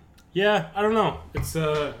 Yeah, I don't know. It's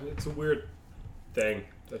a weird thing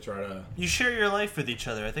to try to. You share your life with each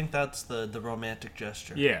other. I think that's the romantic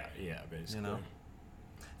gesture. Yeah, basically. You know?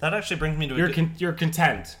 That actually brings me to You're you're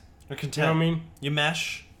content. you're content. You know what I mean? You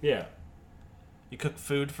mesh. Yeah. You cook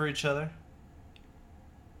food for each other.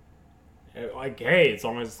 Like, hey, as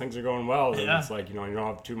long as things are going well, then Yeah. it's like, you don't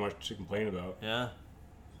have too much to complain about. Yeah.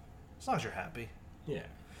 As long as you're happy. Yeah.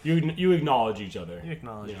 You acknowledge each other. You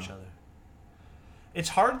acknowledge You each know. other. It's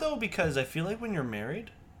hard, though, because I feel like when you're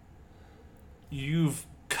married, you've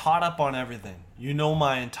caught up on everything. You know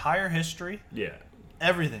my entire history. Yeah.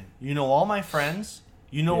 Everything. You know all my friends.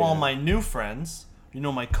 You know Yeah. all my new friends. You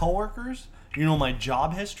know my coworkers. You know my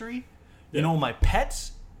job history. You Yeah. know my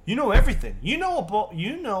pets. You know everything. You know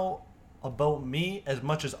about me as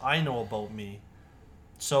much as I know about me.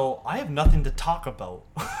 So I have nothing to talk about.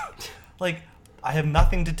 Like, I have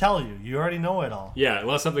nothing to tell you. You already know it all. Yeah,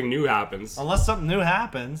 unless something new happens, Unless something new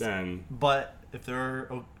happens. then But if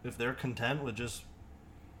they're content with just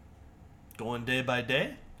going day by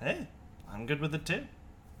day, hey, I'm good with it too.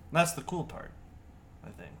 That's the cool part, I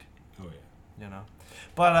think. oh yeah. You know.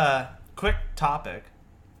 But quick topic.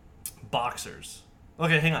 Boxers.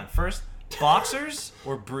 Okay, hang on. First, boxers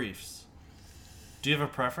or briefs? Do you have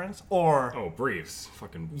a preference? Or Oh, briefs.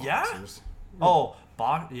 Fucking Yeah? boxers.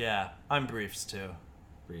 yeah, I'm briefs too.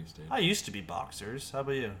 Briefs, dude. I used to be boxers. How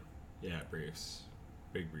about you? Yeah, briefs.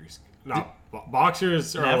 Big briefs. No,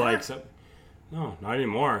 boxers are Never? like... No, not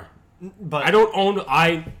anymore. But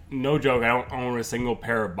No joke, I don't own a single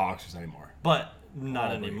pair of boxers anymore. But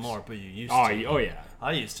not All anymore, but you used Oh, to. oh yeah.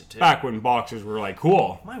 I used to too. Back when boxers were like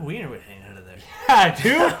cool. My wiener would hang out of there. Yeah,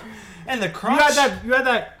 dude. And the You crotch. had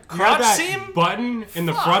that Crotch seam? button in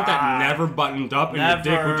the front that never buttoned up, and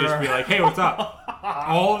your dick would just be like, "Hey, what's up?"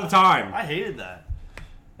 all the time. I hated that.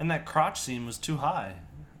 And that crotch seam was too high.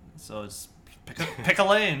 So it's pick a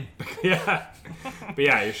lane. Yeah, but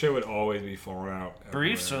yeah, your shit would always be falling out.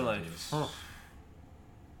 Briefs are everywhere. like, Just-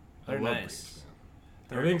 they're I love nice. briefs.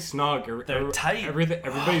 Everything's snug. They're tight.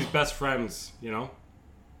 Everybody's best friends. You know.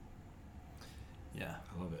 Yeah.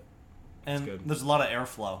 I love it. And good. there's a lot of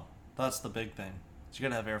airflow. That's the big thing. So you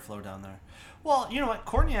gotta have airflow down there. Well, you know what?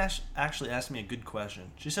 Courtney actually asked me a good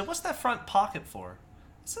question. She said, "What's that front pocket for?"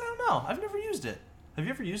 I said, "I don't know. I've never used it. Have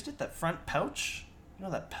you ever used it? That front pouch? You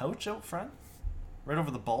know that pouch out front, right over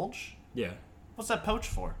the bulge? Yeah. What's that pouch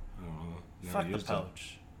for?" I don't know. Never Fuck the used it.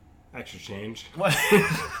 pouch. Extra change. What?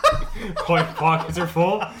 All your pockets are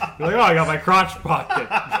full. You're like, oh, I got my crotch pocket.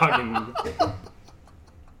 Fucking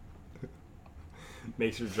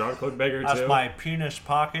makes your junk look bigger That's too. my penis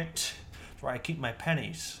pocket. That's where I keep my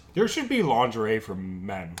pennies. There should be lingerie for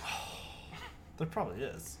men. There probably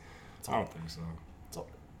is. I don't think so.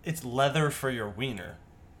 It's leather for your wiener.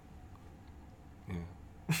 Yeah.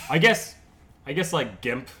 I guess like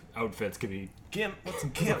gimp outfits could be. Gimp? What's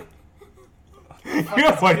gimp? You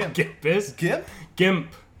know what a gimp is? Gimp?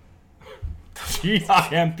 Gimp.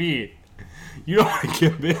 G-I-M-P. You know what a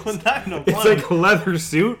gimp is? I know It's one. like a leather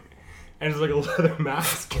suit and it's like a leather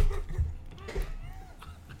mask.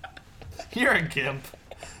 You're a gimp.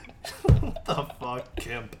 What the fuck,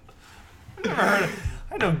 gimp? I never heard of,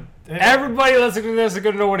 I know. Everybody listening to this is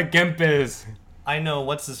gonna know what a gimp is. I know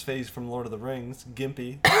what's his face from Lord of the Rings,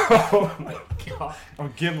 Gimpy Oh my god. or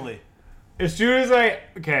Gimli. As soon as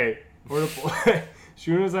as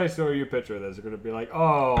soon as I show you a picture of this, you're gonna be like,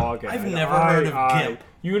 "Oh, okay." I've never heard of gimp.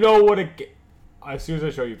 You know what a as soon as I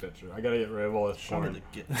show you a picture, I gotta get rid of all this Show me porn.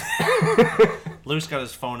 the gimp. Luke's got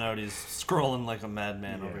his phone out. He's scrolling like a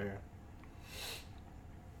madman over here.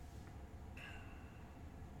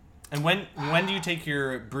 And when do you take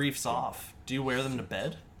your briefs off? Do you wear them to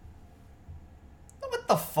bed? What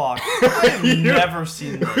the fuck? I've never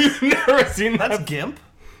seen this. You've never seen That's that? gimp?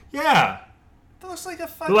 Yeah. That looks like a They're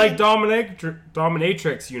fucking... like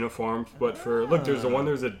dominatrix uniforms, but for look, there's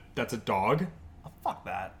that's a dog. Oh, fuck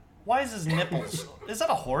that. Why is his nipples? Is that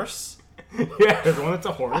a horse? Yeah, there's one that's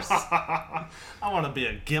a horse. I want to be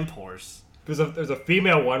a gimp horse. There's a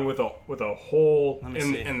female one with a hole Let me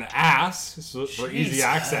see. in the ass for easy Jesus.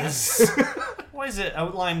 access. Why is it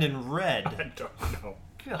outlined in red? I don't know.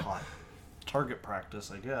 God. Target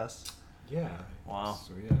practice, I guess. Yeah. Wow.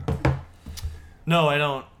 So yeah. No, I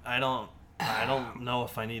don't know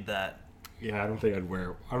if I need that. Yeah, I don't think I'd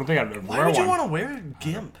wear one. Why would you want to wear a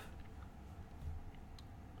gimp?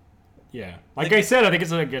 Yeah. Like I said, I think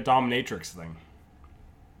it's like a dominatrix thing.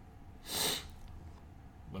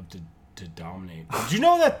 Love to dominate. Did you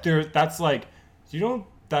know that that's like, do you know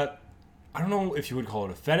that, I don't know if you would call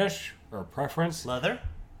it a fetish or a preference. Leather?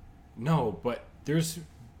 No, but there's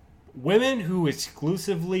women who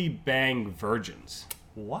exclusively bang virgins.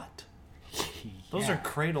 What? Those Yeah. are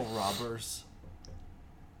cradle robbers.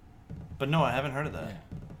 But no, I haven't heard of that.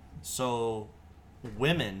 Yeah. So,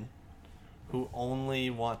 women who only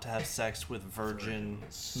want to have sex with virgin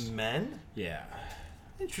men? Yeah.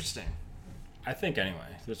 Interesting. I think anyway.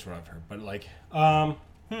 That's what I've heard. But like,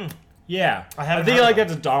 yeah. I haven't think heard like of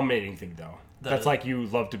that's a dominating thing though. The- That's like you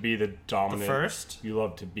love to be the dominant. The first? You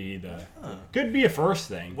love to be the. Could be a first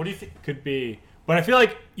thing. What do you think? Could be, but I feel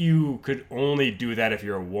like you could only do that if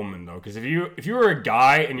you're a woman though. Because if you were a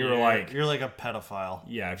guy and you were like, You're like a pedophile.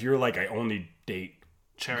 yeah, if you were like, I only date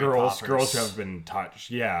Cherry girls poppers. who have been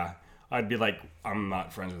touched. Yeah, I'd be like, I'm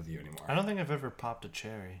not friends with you I anymore. don't think I've ever popped a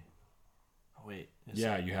cherry. Oh, wait.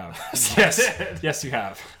 Yeah, you have. yes, you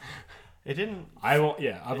have. It didn't. I won't.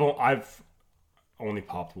 Yeah, I've only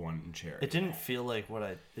popped one cherry. It didn't feel like what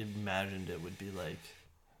I imagined it would be like.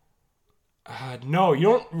 No, you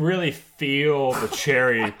don't really feel the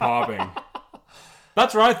cherry popping.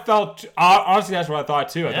 That's what I felt. Honestly, that's what I thought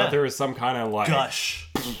too. I Yeah. thought there was some kind of like Gush.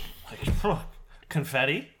 Like,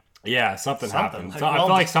 confetti? yeah, something happened. Like, So I well,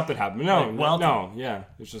 feel like something happened. No, like, well no, yeah,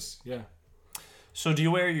 it's just yeah. So do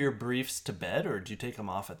you wear your briefs to bed, or do you take them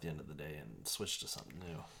off at the end of the day and switch to something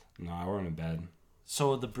new? No, I wear them in bed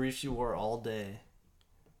So the briefs you wore all day.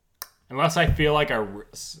 unless I feel like I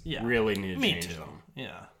Yeah. really need to Me change too. them.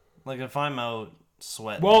 Yeah. Like if I'm out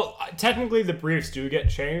sweating. Well, technically the briefs do get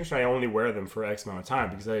changed. I only wear them for X amount of time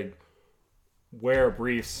because I wear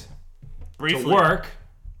briefs briefly. to work,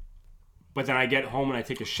 but then I get home and I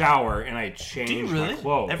take a shower and I change Do you really? my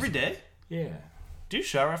clothes Every day? Yeah, Do you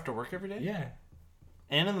shower after work every day? yeah.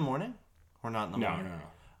 And in the morning? Or not in the No, morning? no.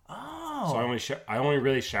 Oh. So I only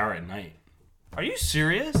really shower at night. Are you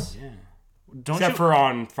serious? Yeah. Don't Except you, for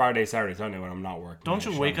on Friday, Saturday, Sunday when I'm not working. don't I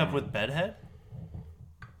you wake shower up more. with bedhead?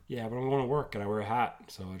 Yeah, but I'm going to work and I wear a hat,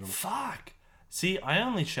 so I don't. Fuck. See, I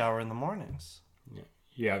only shower in the mornings. Yeah.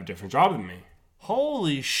 You have a different job than me,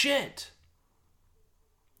 Holy shit.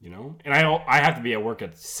 you know. And I have to be at work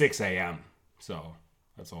at 6 a.m. So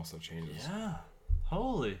that's also changes. Yeah.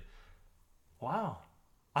 Holy. Wow.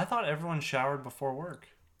 I thought everyone showered before work.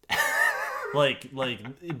 like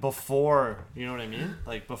before, you know what I mean?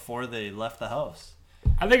 Like before they left the house.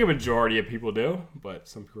 I think a majority of people do, but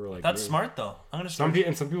some people are like That's me. smart though. I'm gonna Some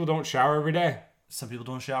start. some people don't shower every day. Some people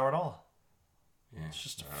don't shower at all. Yeah. It's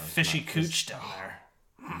just a fishy cooch down there.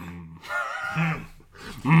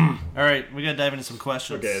 All right, we gotta dive into some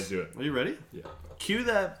questions. Okay, let's do it. Are you ready? Yeah. Cue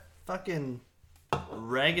that fucking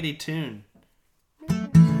raggedy tune.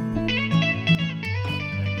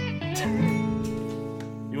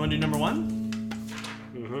 You want to do number one?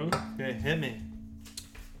 Mm-hmm. Okay, hit me.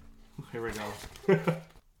 Here we go.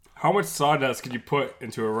 How much sawdust could you put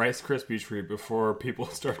into a Rice Krispie treat before people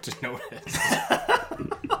start to notice?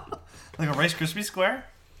 Like a Rice Krispie square?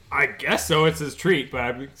 I guess so. It's his treat, but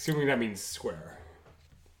I'm assuming that means square.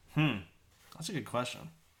 That's a good question.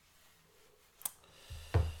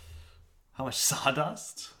 How much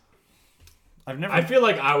sawdust? I've never. I feel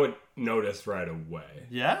like I would notice right away.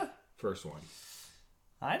 Yeah? First one.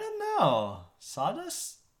 I don't know.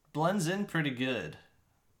 Sawdust blends in pretty good.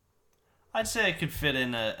 I'd say I could fit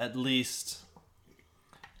in at least.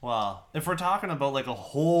 Well, if we're talking about like a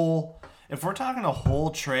whole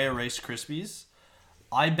tray of Rice Krispies,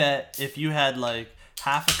 I bet if you had like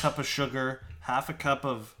half a cup of sugar, half a cup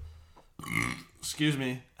of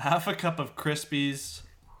Krispies,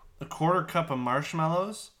 a quarter cup of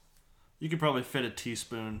marshmallows, you could probably fit a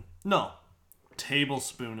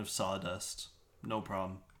tablespoon of sawdust. No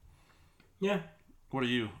problem. Yeah. What are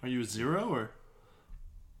you? Are you a 0 or?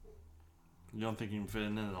 You don't think you can fit it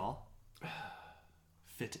in at all?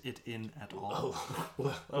 Fit it in at all? A That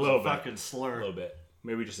was little a bit. fucking slur. A little bit.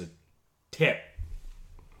 Maybe just a tip.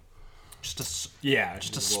 Just Yeah.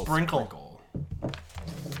 Just a little sprinkle.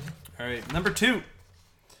 All right, number 2.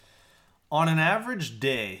 On an average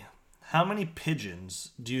day, how many pigeons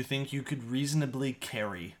do you think you could reasonably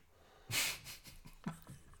carry?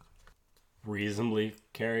 Reasonably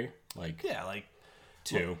carry? Like Yeah, like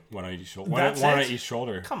 2. One on each shoulder. That's One on it? each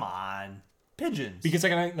shoulder. come on, pigeons. Because I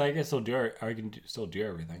can still do it. I can still do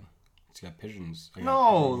everything. It's got pigeons. I got No,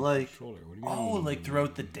 pigeons on like- each shoulder. What do you mean? like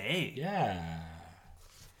throughout the day. Yeah.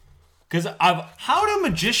 Because How do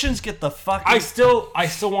magicians get the fucking I still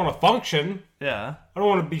want to function. Yeah, I don't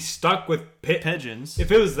want to be stuck with pigeons.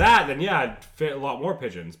 If it was that, then yeah, I'd fit a lot more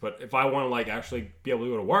pigeons. But if I want to like actually be able to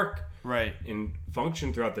go to work Right. and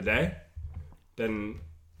function throughout the day, then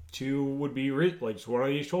 2 would be like just one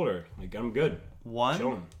on each shoulder. Like I'm good. One,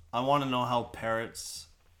 Chilling. I want to know how parrots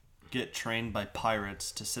get trained by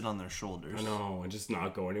pirates to sit on their shoulders. I know, and just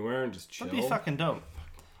not go anywhere and just chill. That'd be fucking dope.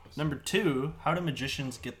 Number 2, how do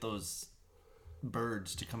magicians get those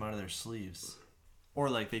birds to come out of their sleeves? Or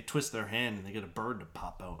like they twist their hand and they get a bird to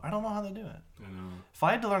pop out. I don't know how they do it. I know. If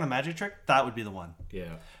I had to learn a magic trick, that would be the one.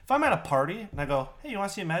 Yeah. If I'm at a party and I go, hey, you want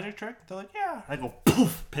to see a magic trick? They're like, yeah. I go,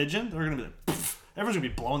 poof, pigeon. They're going to be like, poof. Everyone's going to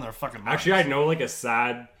be blowing their fucking minds. Actually, I know like a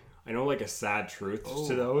sad truth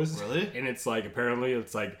to those. really? And it's like apparently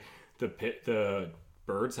it's like the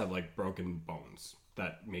birds have like broken bones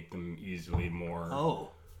that make them easily more.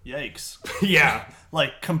 Oh, yikes. Yeah.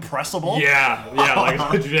 Like compressible? Yeah. Like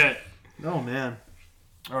legit. Oh, man.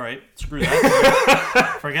 All right, screw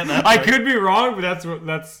that. Forget that. I part. could be wrong, but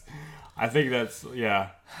I think that's yeah.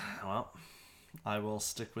 Well, I will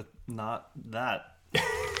stick with not that.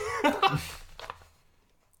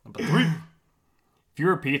 Number 3. If you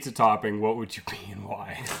were a pizza topping, what would you be and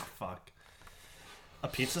why? Fuck. A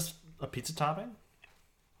pizza topping?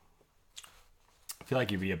 I feel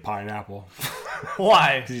like you'd be a pineapple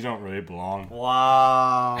Why? because you don't really belong.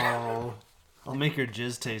 Wow. I'll make your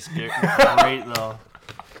jizz taste great though.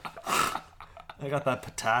 I got that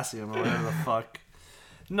potassium or whatever the fuck.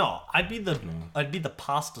 No, I'd be the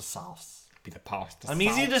pasta sauce. Be the pasta. I'm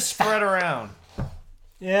easy to spread around.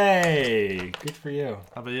 Yay! Good for you.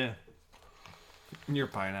 How about you? You're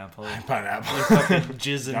pineapple. Pineapple. Fucking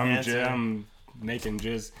jizz I'm enhancer. making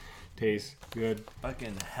jizz taste good.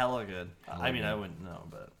 Fucking hella good. I mean, I wouldn't know,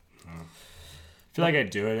 but I feel like I'd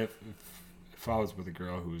do it if I was with a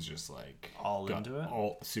girl who was just like all into it.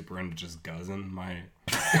 all super into just guzzing my.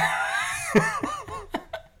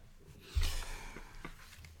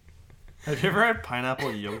 Have you ever had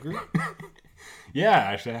pineapple yogurt? Yeah,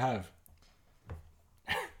 actually, I have.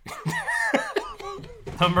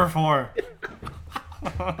 Number 4.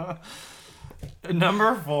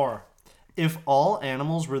 Number 4. If all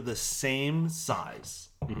animals were the same size,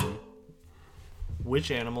 which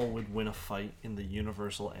animal would win a fight in the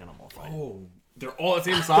universal animal fight? Oh, they're all the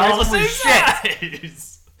same They're size? all the Holy same shit!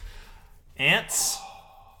 size. Ants,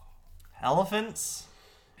 elephants,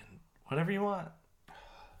 and whatever you want.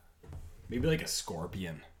 Maybe like a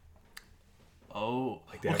scorpion. Oh,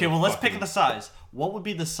 they have okay. a Well, let's fucking- pick the size. What would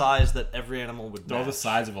be the size that every animal would They're all the match?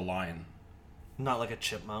 size of a lion. Not like a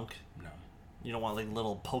chipmunk. No. You don't want like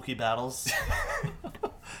little pokey battles.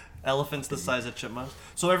 Elephants the size of chipmunks.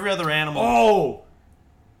 So every other animal. Oh!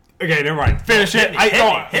 Okay, never mind. Finish it.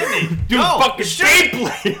 Hit me. Dude, Go. fucking Shoot.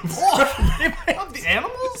 Beyblades! Oh, of the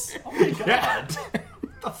animals? Oh my god. Yeah.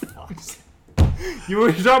 What the fuck? You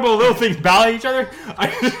were talking about little things battling each other?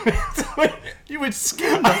 You would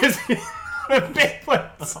skin I them. just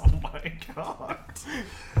Beyblades. Oh my god.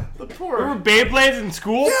 The poor. Remember Beyblades in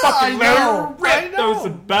school? Yeah, fucking I they were know. ripped. I That was the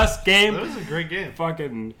know. best game. That was a great game.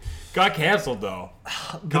 Fucking got canceled though.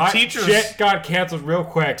 The teachers. Shit got canceled real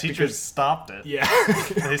quick. Teachers because- stopped it. Yeah.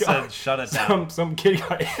 They said, "Shut it down." some kid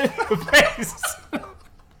got hit in the face.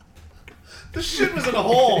 The shit was in a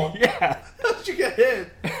hole. Yeah. How'd you get hit?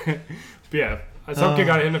 But yeah. Some kid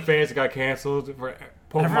got hit in the face. It got canceled. Everyone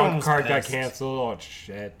Pokemon was card got pissed. canceled. Oh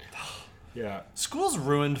shit. Yeah. School's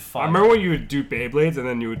ruined fun. I remember when you would do Beyblades and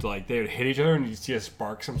then you would like they would hit each other and you'd see a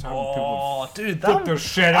spark sometimes. And people Oh, would dude, flip that their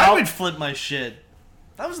shit I out. would flip my shit.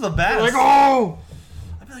 That was the best. like, oh!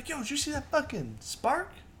 I'd be like, "Yo, did you see that fucking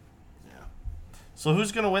spark?" Yeah. So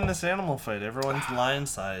who's gonna win this animal fight? Everyone's lion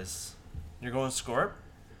size. You're going Scorp?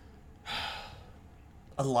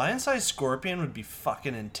 A lion-sized scorpion would be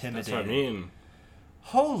fucking That's intimidating. what I mean.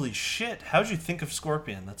 Holy shit! How'd you think of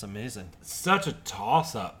Scorpion? That's amazing. It's such a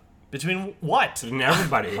toss up. Between what? And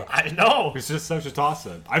everybody. I know. It's just such a toss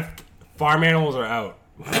up. Farm animals are out.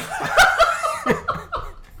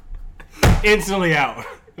 Instantly out.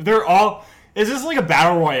 If they're all. Is this like a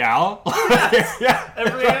battle royale? Yeah,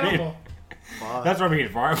 Every that's what I mean. animal. That's what I mean.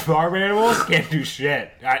 Farm animals can't do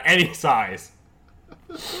shit at any size.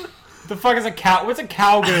 The fuck is a cow? What's a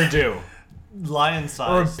cow gonna do? Lion Or a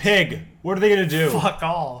size. pig? What are they gonna do? Fuck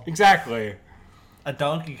all. Exactly. A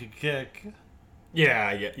donkey could kick.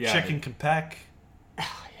 Yeah, yeah. Chicken can peck. Yeah,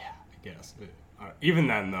 I guess. Even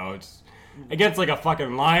then, though, it's against like a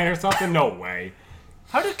fucking lion or something. No way.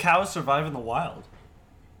 How do cows survive in the wild?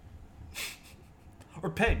 Or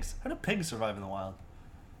pigs? How do pigs survive in the wild?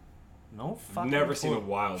 No fucking Never seen a clue.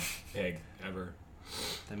 wild pig ever.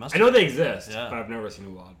 They must. I know they exist, Yeah. but I've never seen a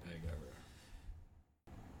wild pig ever.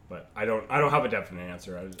 But I don't have a definite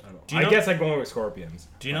answer. I don't. Do you I know- guess I'd go with scorpions.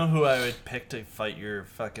 Do you know who I would pick to fight your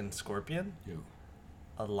fucking scorpion? Who?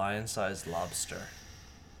 A lion-sized lobster.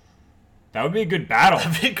 That would be a good battle.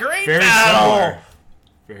 That'd be a great Very battle. similar.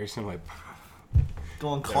 Very similar.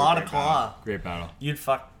 Going claw to Great claw. battle. Great battle. You'd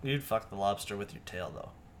fuck the lobster with your tail though.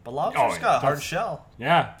 But lobster's yeah, got a hard that's- shell.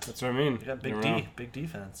 Yeah, that's what I mean. You got big Never D, know. big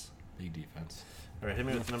defense. Big defense. All right, hit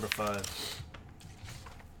me with number 5.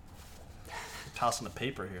 Tossing the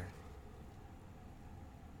paper here.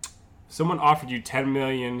 Someone offered you $10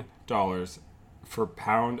 million for a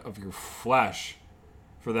pound of your flesh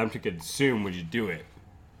for them to consume. Would you do it?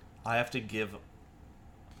 I have to give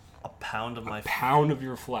a pound of my. Pound of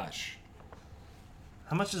your flesh.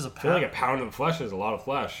 How much is a I feel like pound? a pound of flesh is a lot of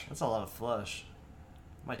flesh. That's a lot of flesh.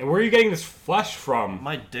 And where are you getting this flesh from?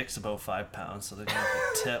 My dick's about 5 pounds, so they're gonna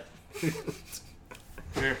have to tip.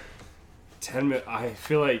 Here. 10 minutes. I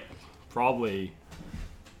feel like probably.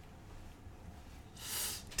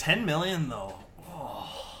 10 million though. Oh.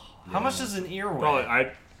 How much does an ear weigh?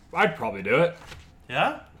 Probably. I'd probably do it.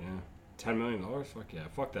 Yeah? Yeah. $10 million? Fuck yeah.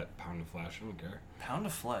 Fuck that pound of flesh. I don't care. Pound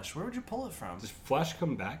of flesh. Where would you pull it from? Does flesh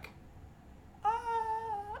come back?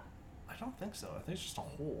 I don't think so. I think it's just a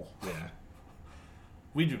hole. Yeah.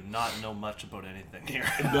 We do not know much about anything here.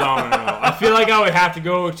 No. I feel like I would have to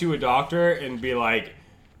go to a doctor and be like,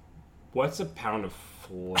 "What's a pound of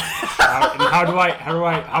flesh?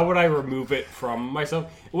 How would I remove it from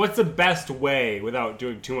myself? What's the best way without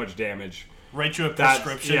doing too much damage?" Write you a That's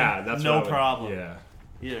prescription. that's no what I would- problem. Yeah,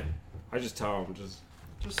 Yeah. I just tell them Just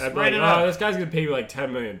I'd be write like, it up. "Oh, this guy's gonna pay me like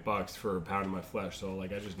 $10 million for a pound of my flesh, so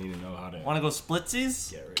like I just need to know how to Want to go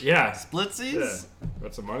splitsies? get rid." Yeah, Splitsies? yeah.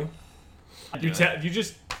 Got some money? I'd You do it. you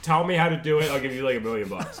just tell me how to do it. I'll give you like $1 million.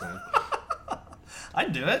 Man.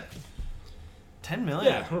 I'd do it. 10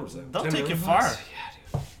 million. Yeah, 100%. They'll 10 take you million far. bucks?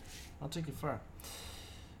 Yeah, dude. I'll take you far.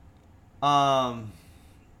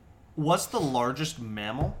 What's the largest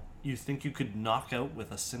mammal you think you could knock out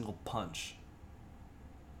with a single punch?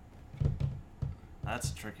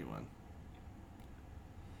 That's a tricky one.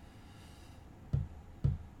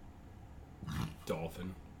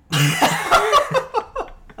 Dolphin. I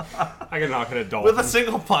can knock it a dolphin. With a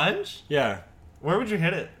single punch? Yeah. Where would you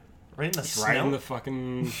hit it? Right in the Right snout? in the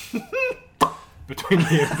fucking... between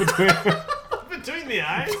the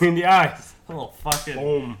eyes? between the eyes. Little fucking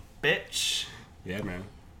Boom. bitch. Yeah, man.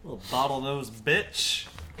 Little bottlenose bitch.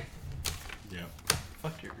 Yeah.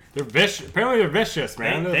 Fuck your... They're vicious. Apparently they're vicious,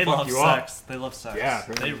 man. They fuck love you sex. Up. They love sex. Yeah,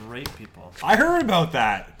 They apparently. rape people. I heard about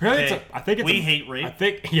that. Apparently Okay, it's I think it's we hate rape. I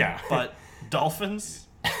think, yeah. But dolphins...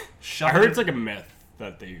 I heard it's like a myth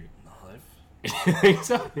that they... They You think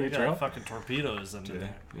so? You got trail? fucking torpedoes under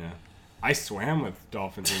there. Yeah. I swam with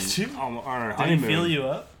dolphins Did in, you? on our Did he honeymoon. feel you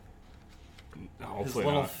up? His Hopefully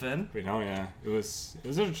little not. fin? But no, yeah. It was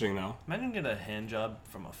interesting though. Imagine get a hand job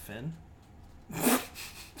from a fin.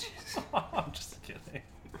 I'm just kidding.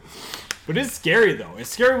 But it's scary though.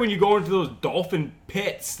 It's scary when you go into those dolphin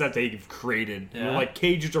pits that they've created. And they're Yeah. like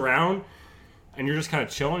caged around, and you're just kind of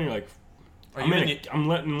chilling. You're like, I'm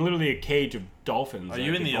letting literally a cage of dolphins. Are that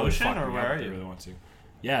you in could the probably ocean, fuck or me where up are if they you? Really want to.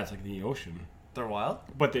 Yeah, it's like the ocean, They're wild?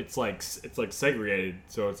 but it's like segregated.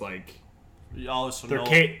 So it's like Oh, so they're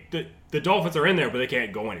no... the dolphins are in there, but they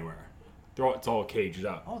can't go anywhere. It's all caged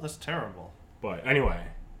up. Oh, that's terrible. But anyway,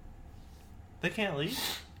 They can't leave?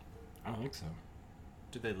 I don't think so.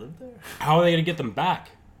 Do they live there? How are they gonna get them back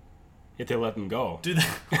if they let them go? Do they...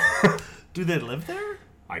 Do they live there?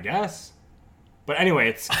 I guess. But anyway,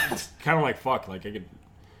 it's kind of like fuck. Like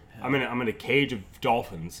I'm in a cage of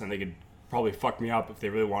dolphins, and they could probably fuck me up if they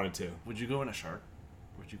really wanted to. Would you go in a shark?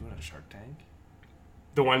 Would you go in a shark tank?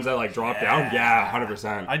 The ones that like drop down, yeah,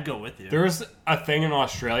 100%. I'd go with you. There's a thing in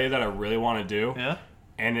Australia that I really want to do, Yeah?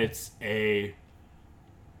 and it's you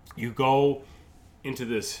go into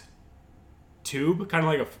this tube, kind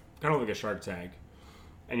of like a shark tank,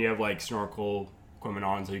 and you have like snorkel equipment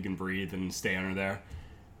on so you can breathe and stay under there.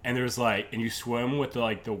 And there's and you swim with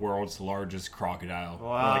the world's largest crocodile, or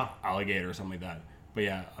Wow. like alligator or something like that. But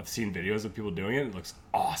yeah, I've seen videos of people doing it. It looks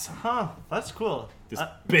awesome. Huh, that's cool. This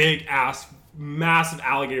big ass, massive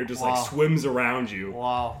alligator just Wow. swims around you.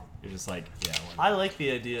 Wow. You're just like, yeah. I like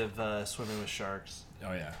the idea of swimming with sharks.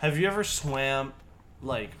 Oh yeah. Have you ever swam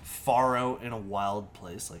far out in a wild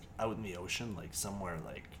place, out in the ocean, somewhere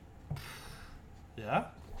Yeah?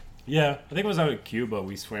 Yeah, I think it was out in Cuba.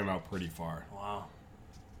 We swam out pretty far. Wow.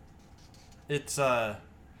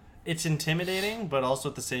 It's intimidating, but also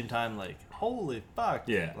at the same time holy fuck.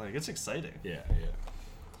 Yeah. It's exciting. Yeah.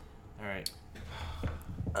 All right.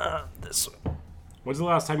 This one. When's the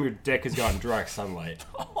last time your dick has gotten direct sunlight?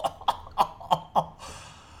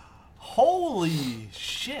 Holy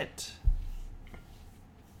shit.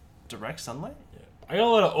 Direct sunlight? I got a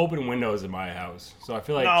lot of open windows in my house, so I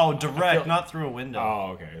feel like... No, direct, not through a window.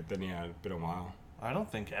 Oh, okay. Then yeah, it's been a while. I don't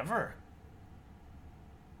think ever.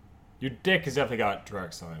 Your dick has definitely got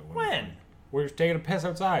direct sunlight. When? We're taking a piss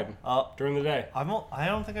outside during the day. I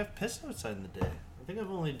don't think I've pissed outside in the day. I think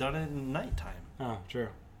I've only done it in nighttime. Oh, true.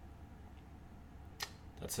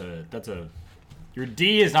 That's a... Your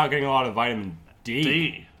D is not getting a lot of vitamin D.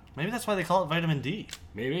 D. Maybe that's why they call it vitamin D.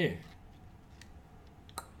 Maybe.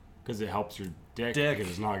 Because it helps your dick, Dick.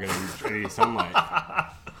 because it's not getting any sunlight.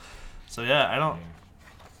 So yeah, I don't... Yeah.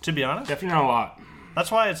 To be honest, Definitely not a lot.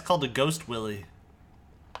 that's why it's called a ghost willy.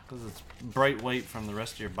 Because it's bright white from the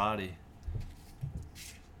rest of your body.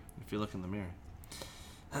 If you look in the mirror.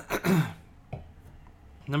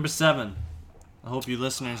 Number 7. I hope you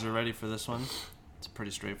listeners are ready for this one. It's a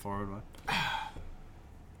pretty straightforward one.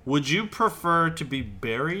 Would you prefer to be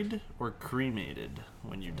buried or cremated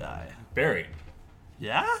when you die? Buried.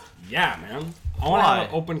 Yeah? Yeah, man. I want to Why? have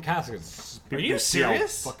an open casket. Are you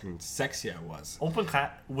serious? How fucking sexy I was. Open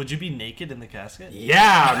would you be naked in the casket?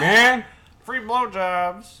 Yeah, man. Free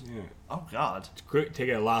blowjobs. Yeah. Oh God. Quick, take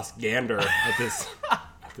a last gander at this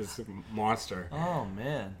this monster. Oh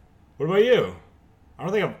man. What about you? I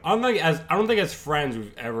don't think as friends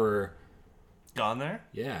we've ever. Gone there?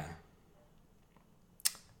 Yeah.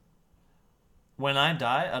 When I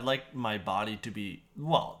die, I'd like my body to be,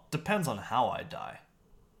 well, depends on how I die.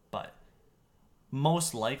 But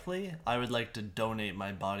most likely, I would like to donate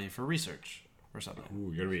my body for research or something.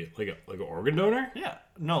 Ooh, you're gonna be like an organ donor? Yeah,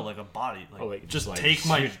 no, like a body. Like, just like, take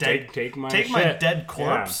my just dead, take my take my shit. dead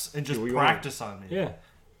corpse Yeah. and just Do what you practice on me. Yeah.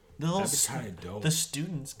 The little That'd be kinda dope. the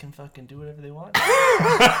students can fucking do whatever they want.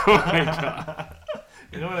 Oh my god.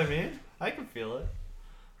 You know what I mean? I can feel it.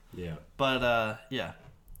 Yeah. But yeah.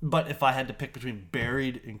 But if I had to pick between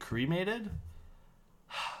buried and cremated,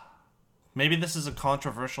 maybe this is a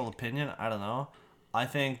controversial opinion. I don't know. I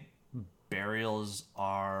think burials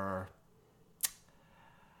are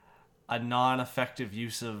a non-effective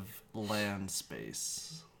use of land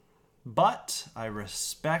space. But I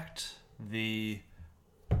respect the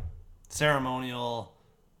ceremonial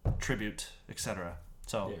tribute, etc.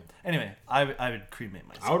 So Yeah. anyway, I would cremate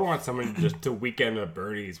myself. I would want someone just to Weekend at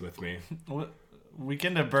Bernie's with me.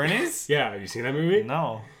 Weekend at Bernie's? Yeah, have you seen that movie?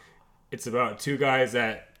 No. It's about two guys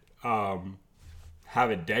that have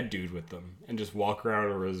a dead dude with them and just walk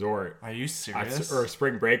around a resort. Are you serious? Or a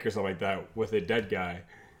spring break or something like that with a dead guy.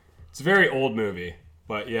 It's a very old movie,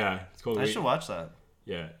 but yeah, it's called. I should watch that.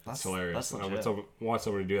 Yeah, it's hilarious. That's I legit. want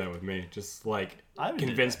someone to do that with me. Just like I would do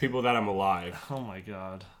convince people that I'm alive Oh my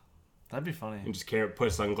god. That'd be funny. and just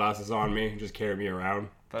put sunglasses on me and just carry me around.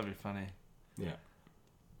 That'd be funny. Yeah.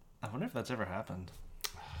 I wonder if that's ever happened.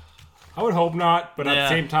 I would hope not, but at Yeah. the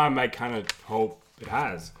same time, I kind of hope it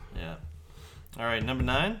has. Yeah. All right, number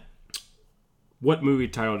 9. What movie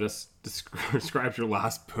title just describes your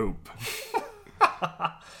last poop?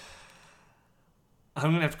 I'm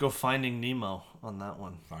going to have to go Finding Nemo on that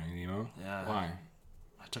one. Finding Nemo? Yeah. Why?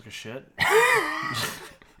 I took a shit.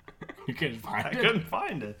 You couldn't find I it? couldn't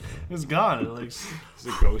find it. It was gone. It was Is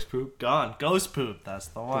it ghost poop? gone. Ghost poop. That's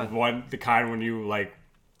the one. The kind when you like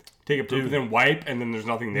take a poop and then wipe and then there's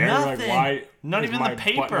nothing there. You're like, Nothing. why? Not is even my the butt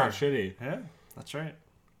paper. not shitty. Yeah, that's right.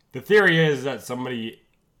 The theory is that somebody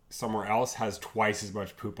somewhere else has twice as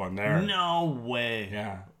much poop on there. No way.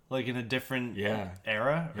 Yeah. Like in a different Yeah.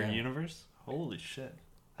 era or Yeah. universe? Holy shit.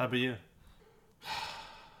 How about you?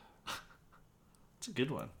 It's a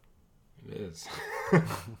good one. It is.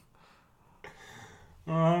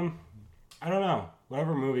 I don't know.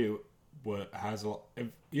 Whatever movie has if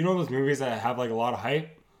you know those movies that have like a lot of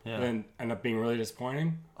hype Yeah. and end up being really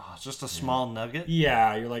disappointing. Oh, it's just a small nugget.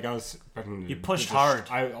 Yeah, you're like I was expecting. You pushed hard.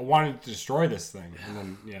 I wanted to destroy this thing, and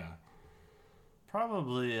then yeah,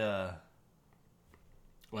 Probably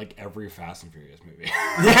like every Fast and Furious movie.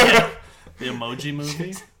 the Emoji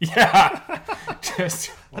Movie. Yeah,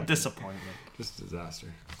 just A disappointment. just disaster.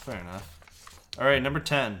 Fair enough. All right, number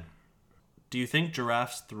 10. Do you think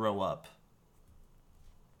giraffes throw up?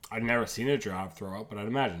 I've never seen a giraffe throw up, but I'd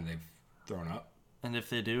imagine they've thrown up. And if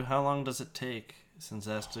they do, how long does it take since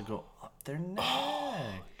it has to go up their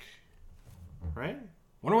neck? Right?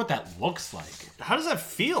 Wonder what that looks like. How does that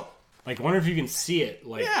feel? Like, wonder if you can see it,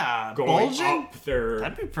 like Yeah, going bulging? up their.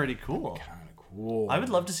 That'd be pretty cool. Kind of cool. I would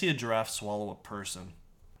love to see a giraffe swallow a person.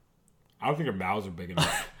 I don't think their mouths are big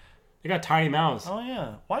enough. They got tiny mouths Oh,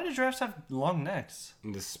 yeah. Why do giraffes have long necks?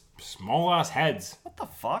 and just small ass heads. What the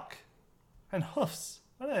fuck? And hoofs.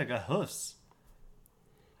 Why do they got hoofs?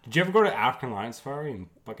 Did you ever go to African lion safari and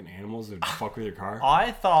fucking animals that fuck with your car?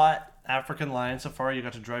 I thought African lion safari you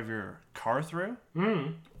got to drive your car through.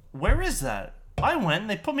 Where is that? I went and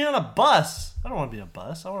they put me on a bus. I don't want to be a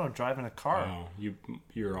bus. I want to drive in a car. Oh,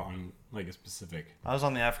 you're on like a specific. I was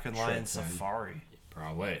on the African lion then. safari.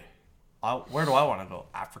 Probably. Where do I want to go?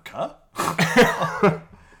 Africa?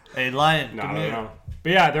 Hey, lion. No, come I don't here. know.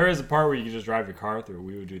 But yeah, there is a part where you can just drive your car through.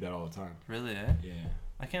 We would do that all the time. Really, eh? Yeah.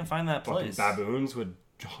 I can't find that Fucking place. baboons would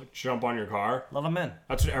jump on your car. Let them in.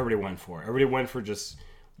 That's what everybody went for. Everybody went for just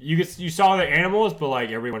you saw the animals, but like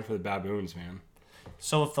everybody went for the baboons, man.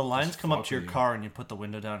 So if the lions come up fuck to your with you. car and you put the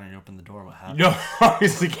window down and you open the door, what happens? No,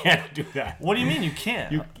 obviously can't do that. What do you mean you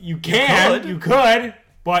can't? You can, could. you could,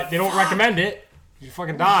 but they don't recommend it. You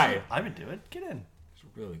fucking die. I would do it. Get in. It's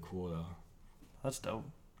really cool though. That's dope.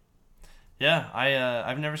 Yeah,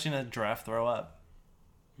 I've never seen a giraffe throw up.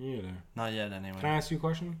 Me either. Not yet, anyway. Can I ask you a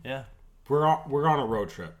question? Yeah. We're on a road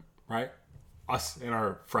trip, right? Us and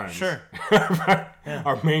our friends. Sure.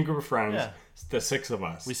 Our main group of friends. Yeah. The 6 of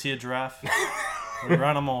us. We see a giraffe. We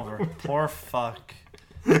run him over. Poor fuck.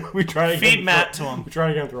 We try to Feed Matt to him. We try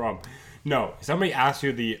to get him through him. No, somebody asks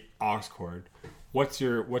you the aux chord. What's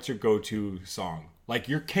your go-to song? Like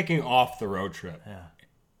you're kicking off the road trip, Yeah.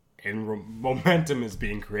 and momentum is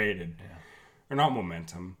being created. Yeah. Or not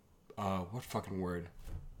momentum. What fucking word?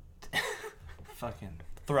 Fucking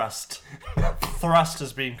thrust. Thrust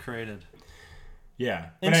is being created. Yeah.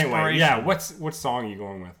 But anyway, yeah. Inspiration. What song are you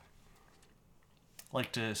going with?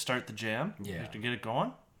 Like to start the jam? Yeah. Like to get it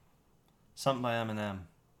going? Something by Eminem.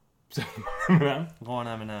 Eminem? I'm going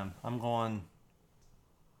Eminem. I'm going.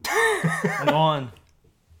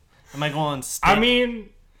 Am I going? I mean,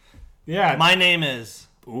 yeah. My name is.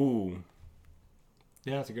 Ooh.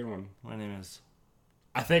 Yeah, that's a good one. My name is.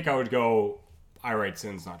 I think I would go I Write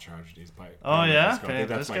Sins, Not Tragedies by Oh, yeah? Disco. I think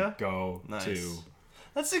that's my Disco? go Nice. to.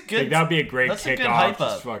 That's a I good. think that would be a great That's a good kickoff. hype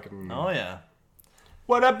Just up. fucking. Oh yeah.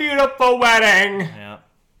 What a beautiful wedding! Yeah.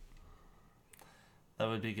 That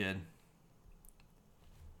would be good.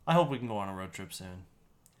 I hope we can go on a road trip soon.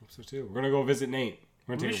 Hope so too. We're gonna go visit Nate.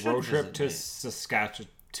 We're gonna We take a should road trip visit to Nate.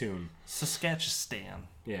 Saskatchewan. Saskatchewan.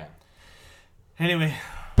 Yeah. Anyway,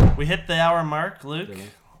 we hit the hour mark, Luke. Did we?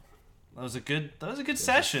 That was a good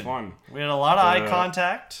session. Fun. We had a lot of eye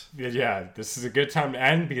contact. Yeah, this is a good time to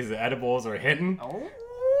end because the edibles are hitting. Oh.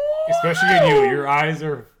 Especially you. Your eyes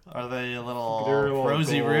are They a little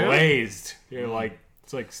rosy rose? glazed. You're like,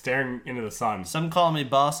 it's like staring into the sun. Some call me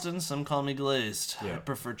Boston, some call me glazed. Yeah. I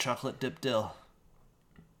prefer chocolate dip dill.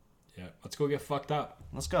 Yeah, let's go get fucked up.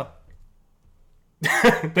 Let's go.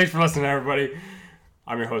 Thanks for listening, everybody.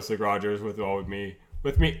 I'm your host, Luke Rogers. With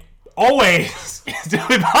me always is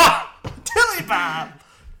Dilly Bob. Dilly Bob.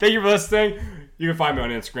 Thank you for listening. You can find me on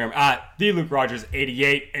Instagram at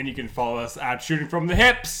TheLukeRogers88, and you can follow us at Shooting From the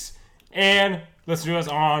Hips, and listen to us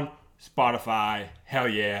on Spotify. Hell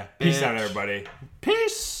yeah. Peace out, everybody.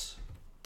 Peace.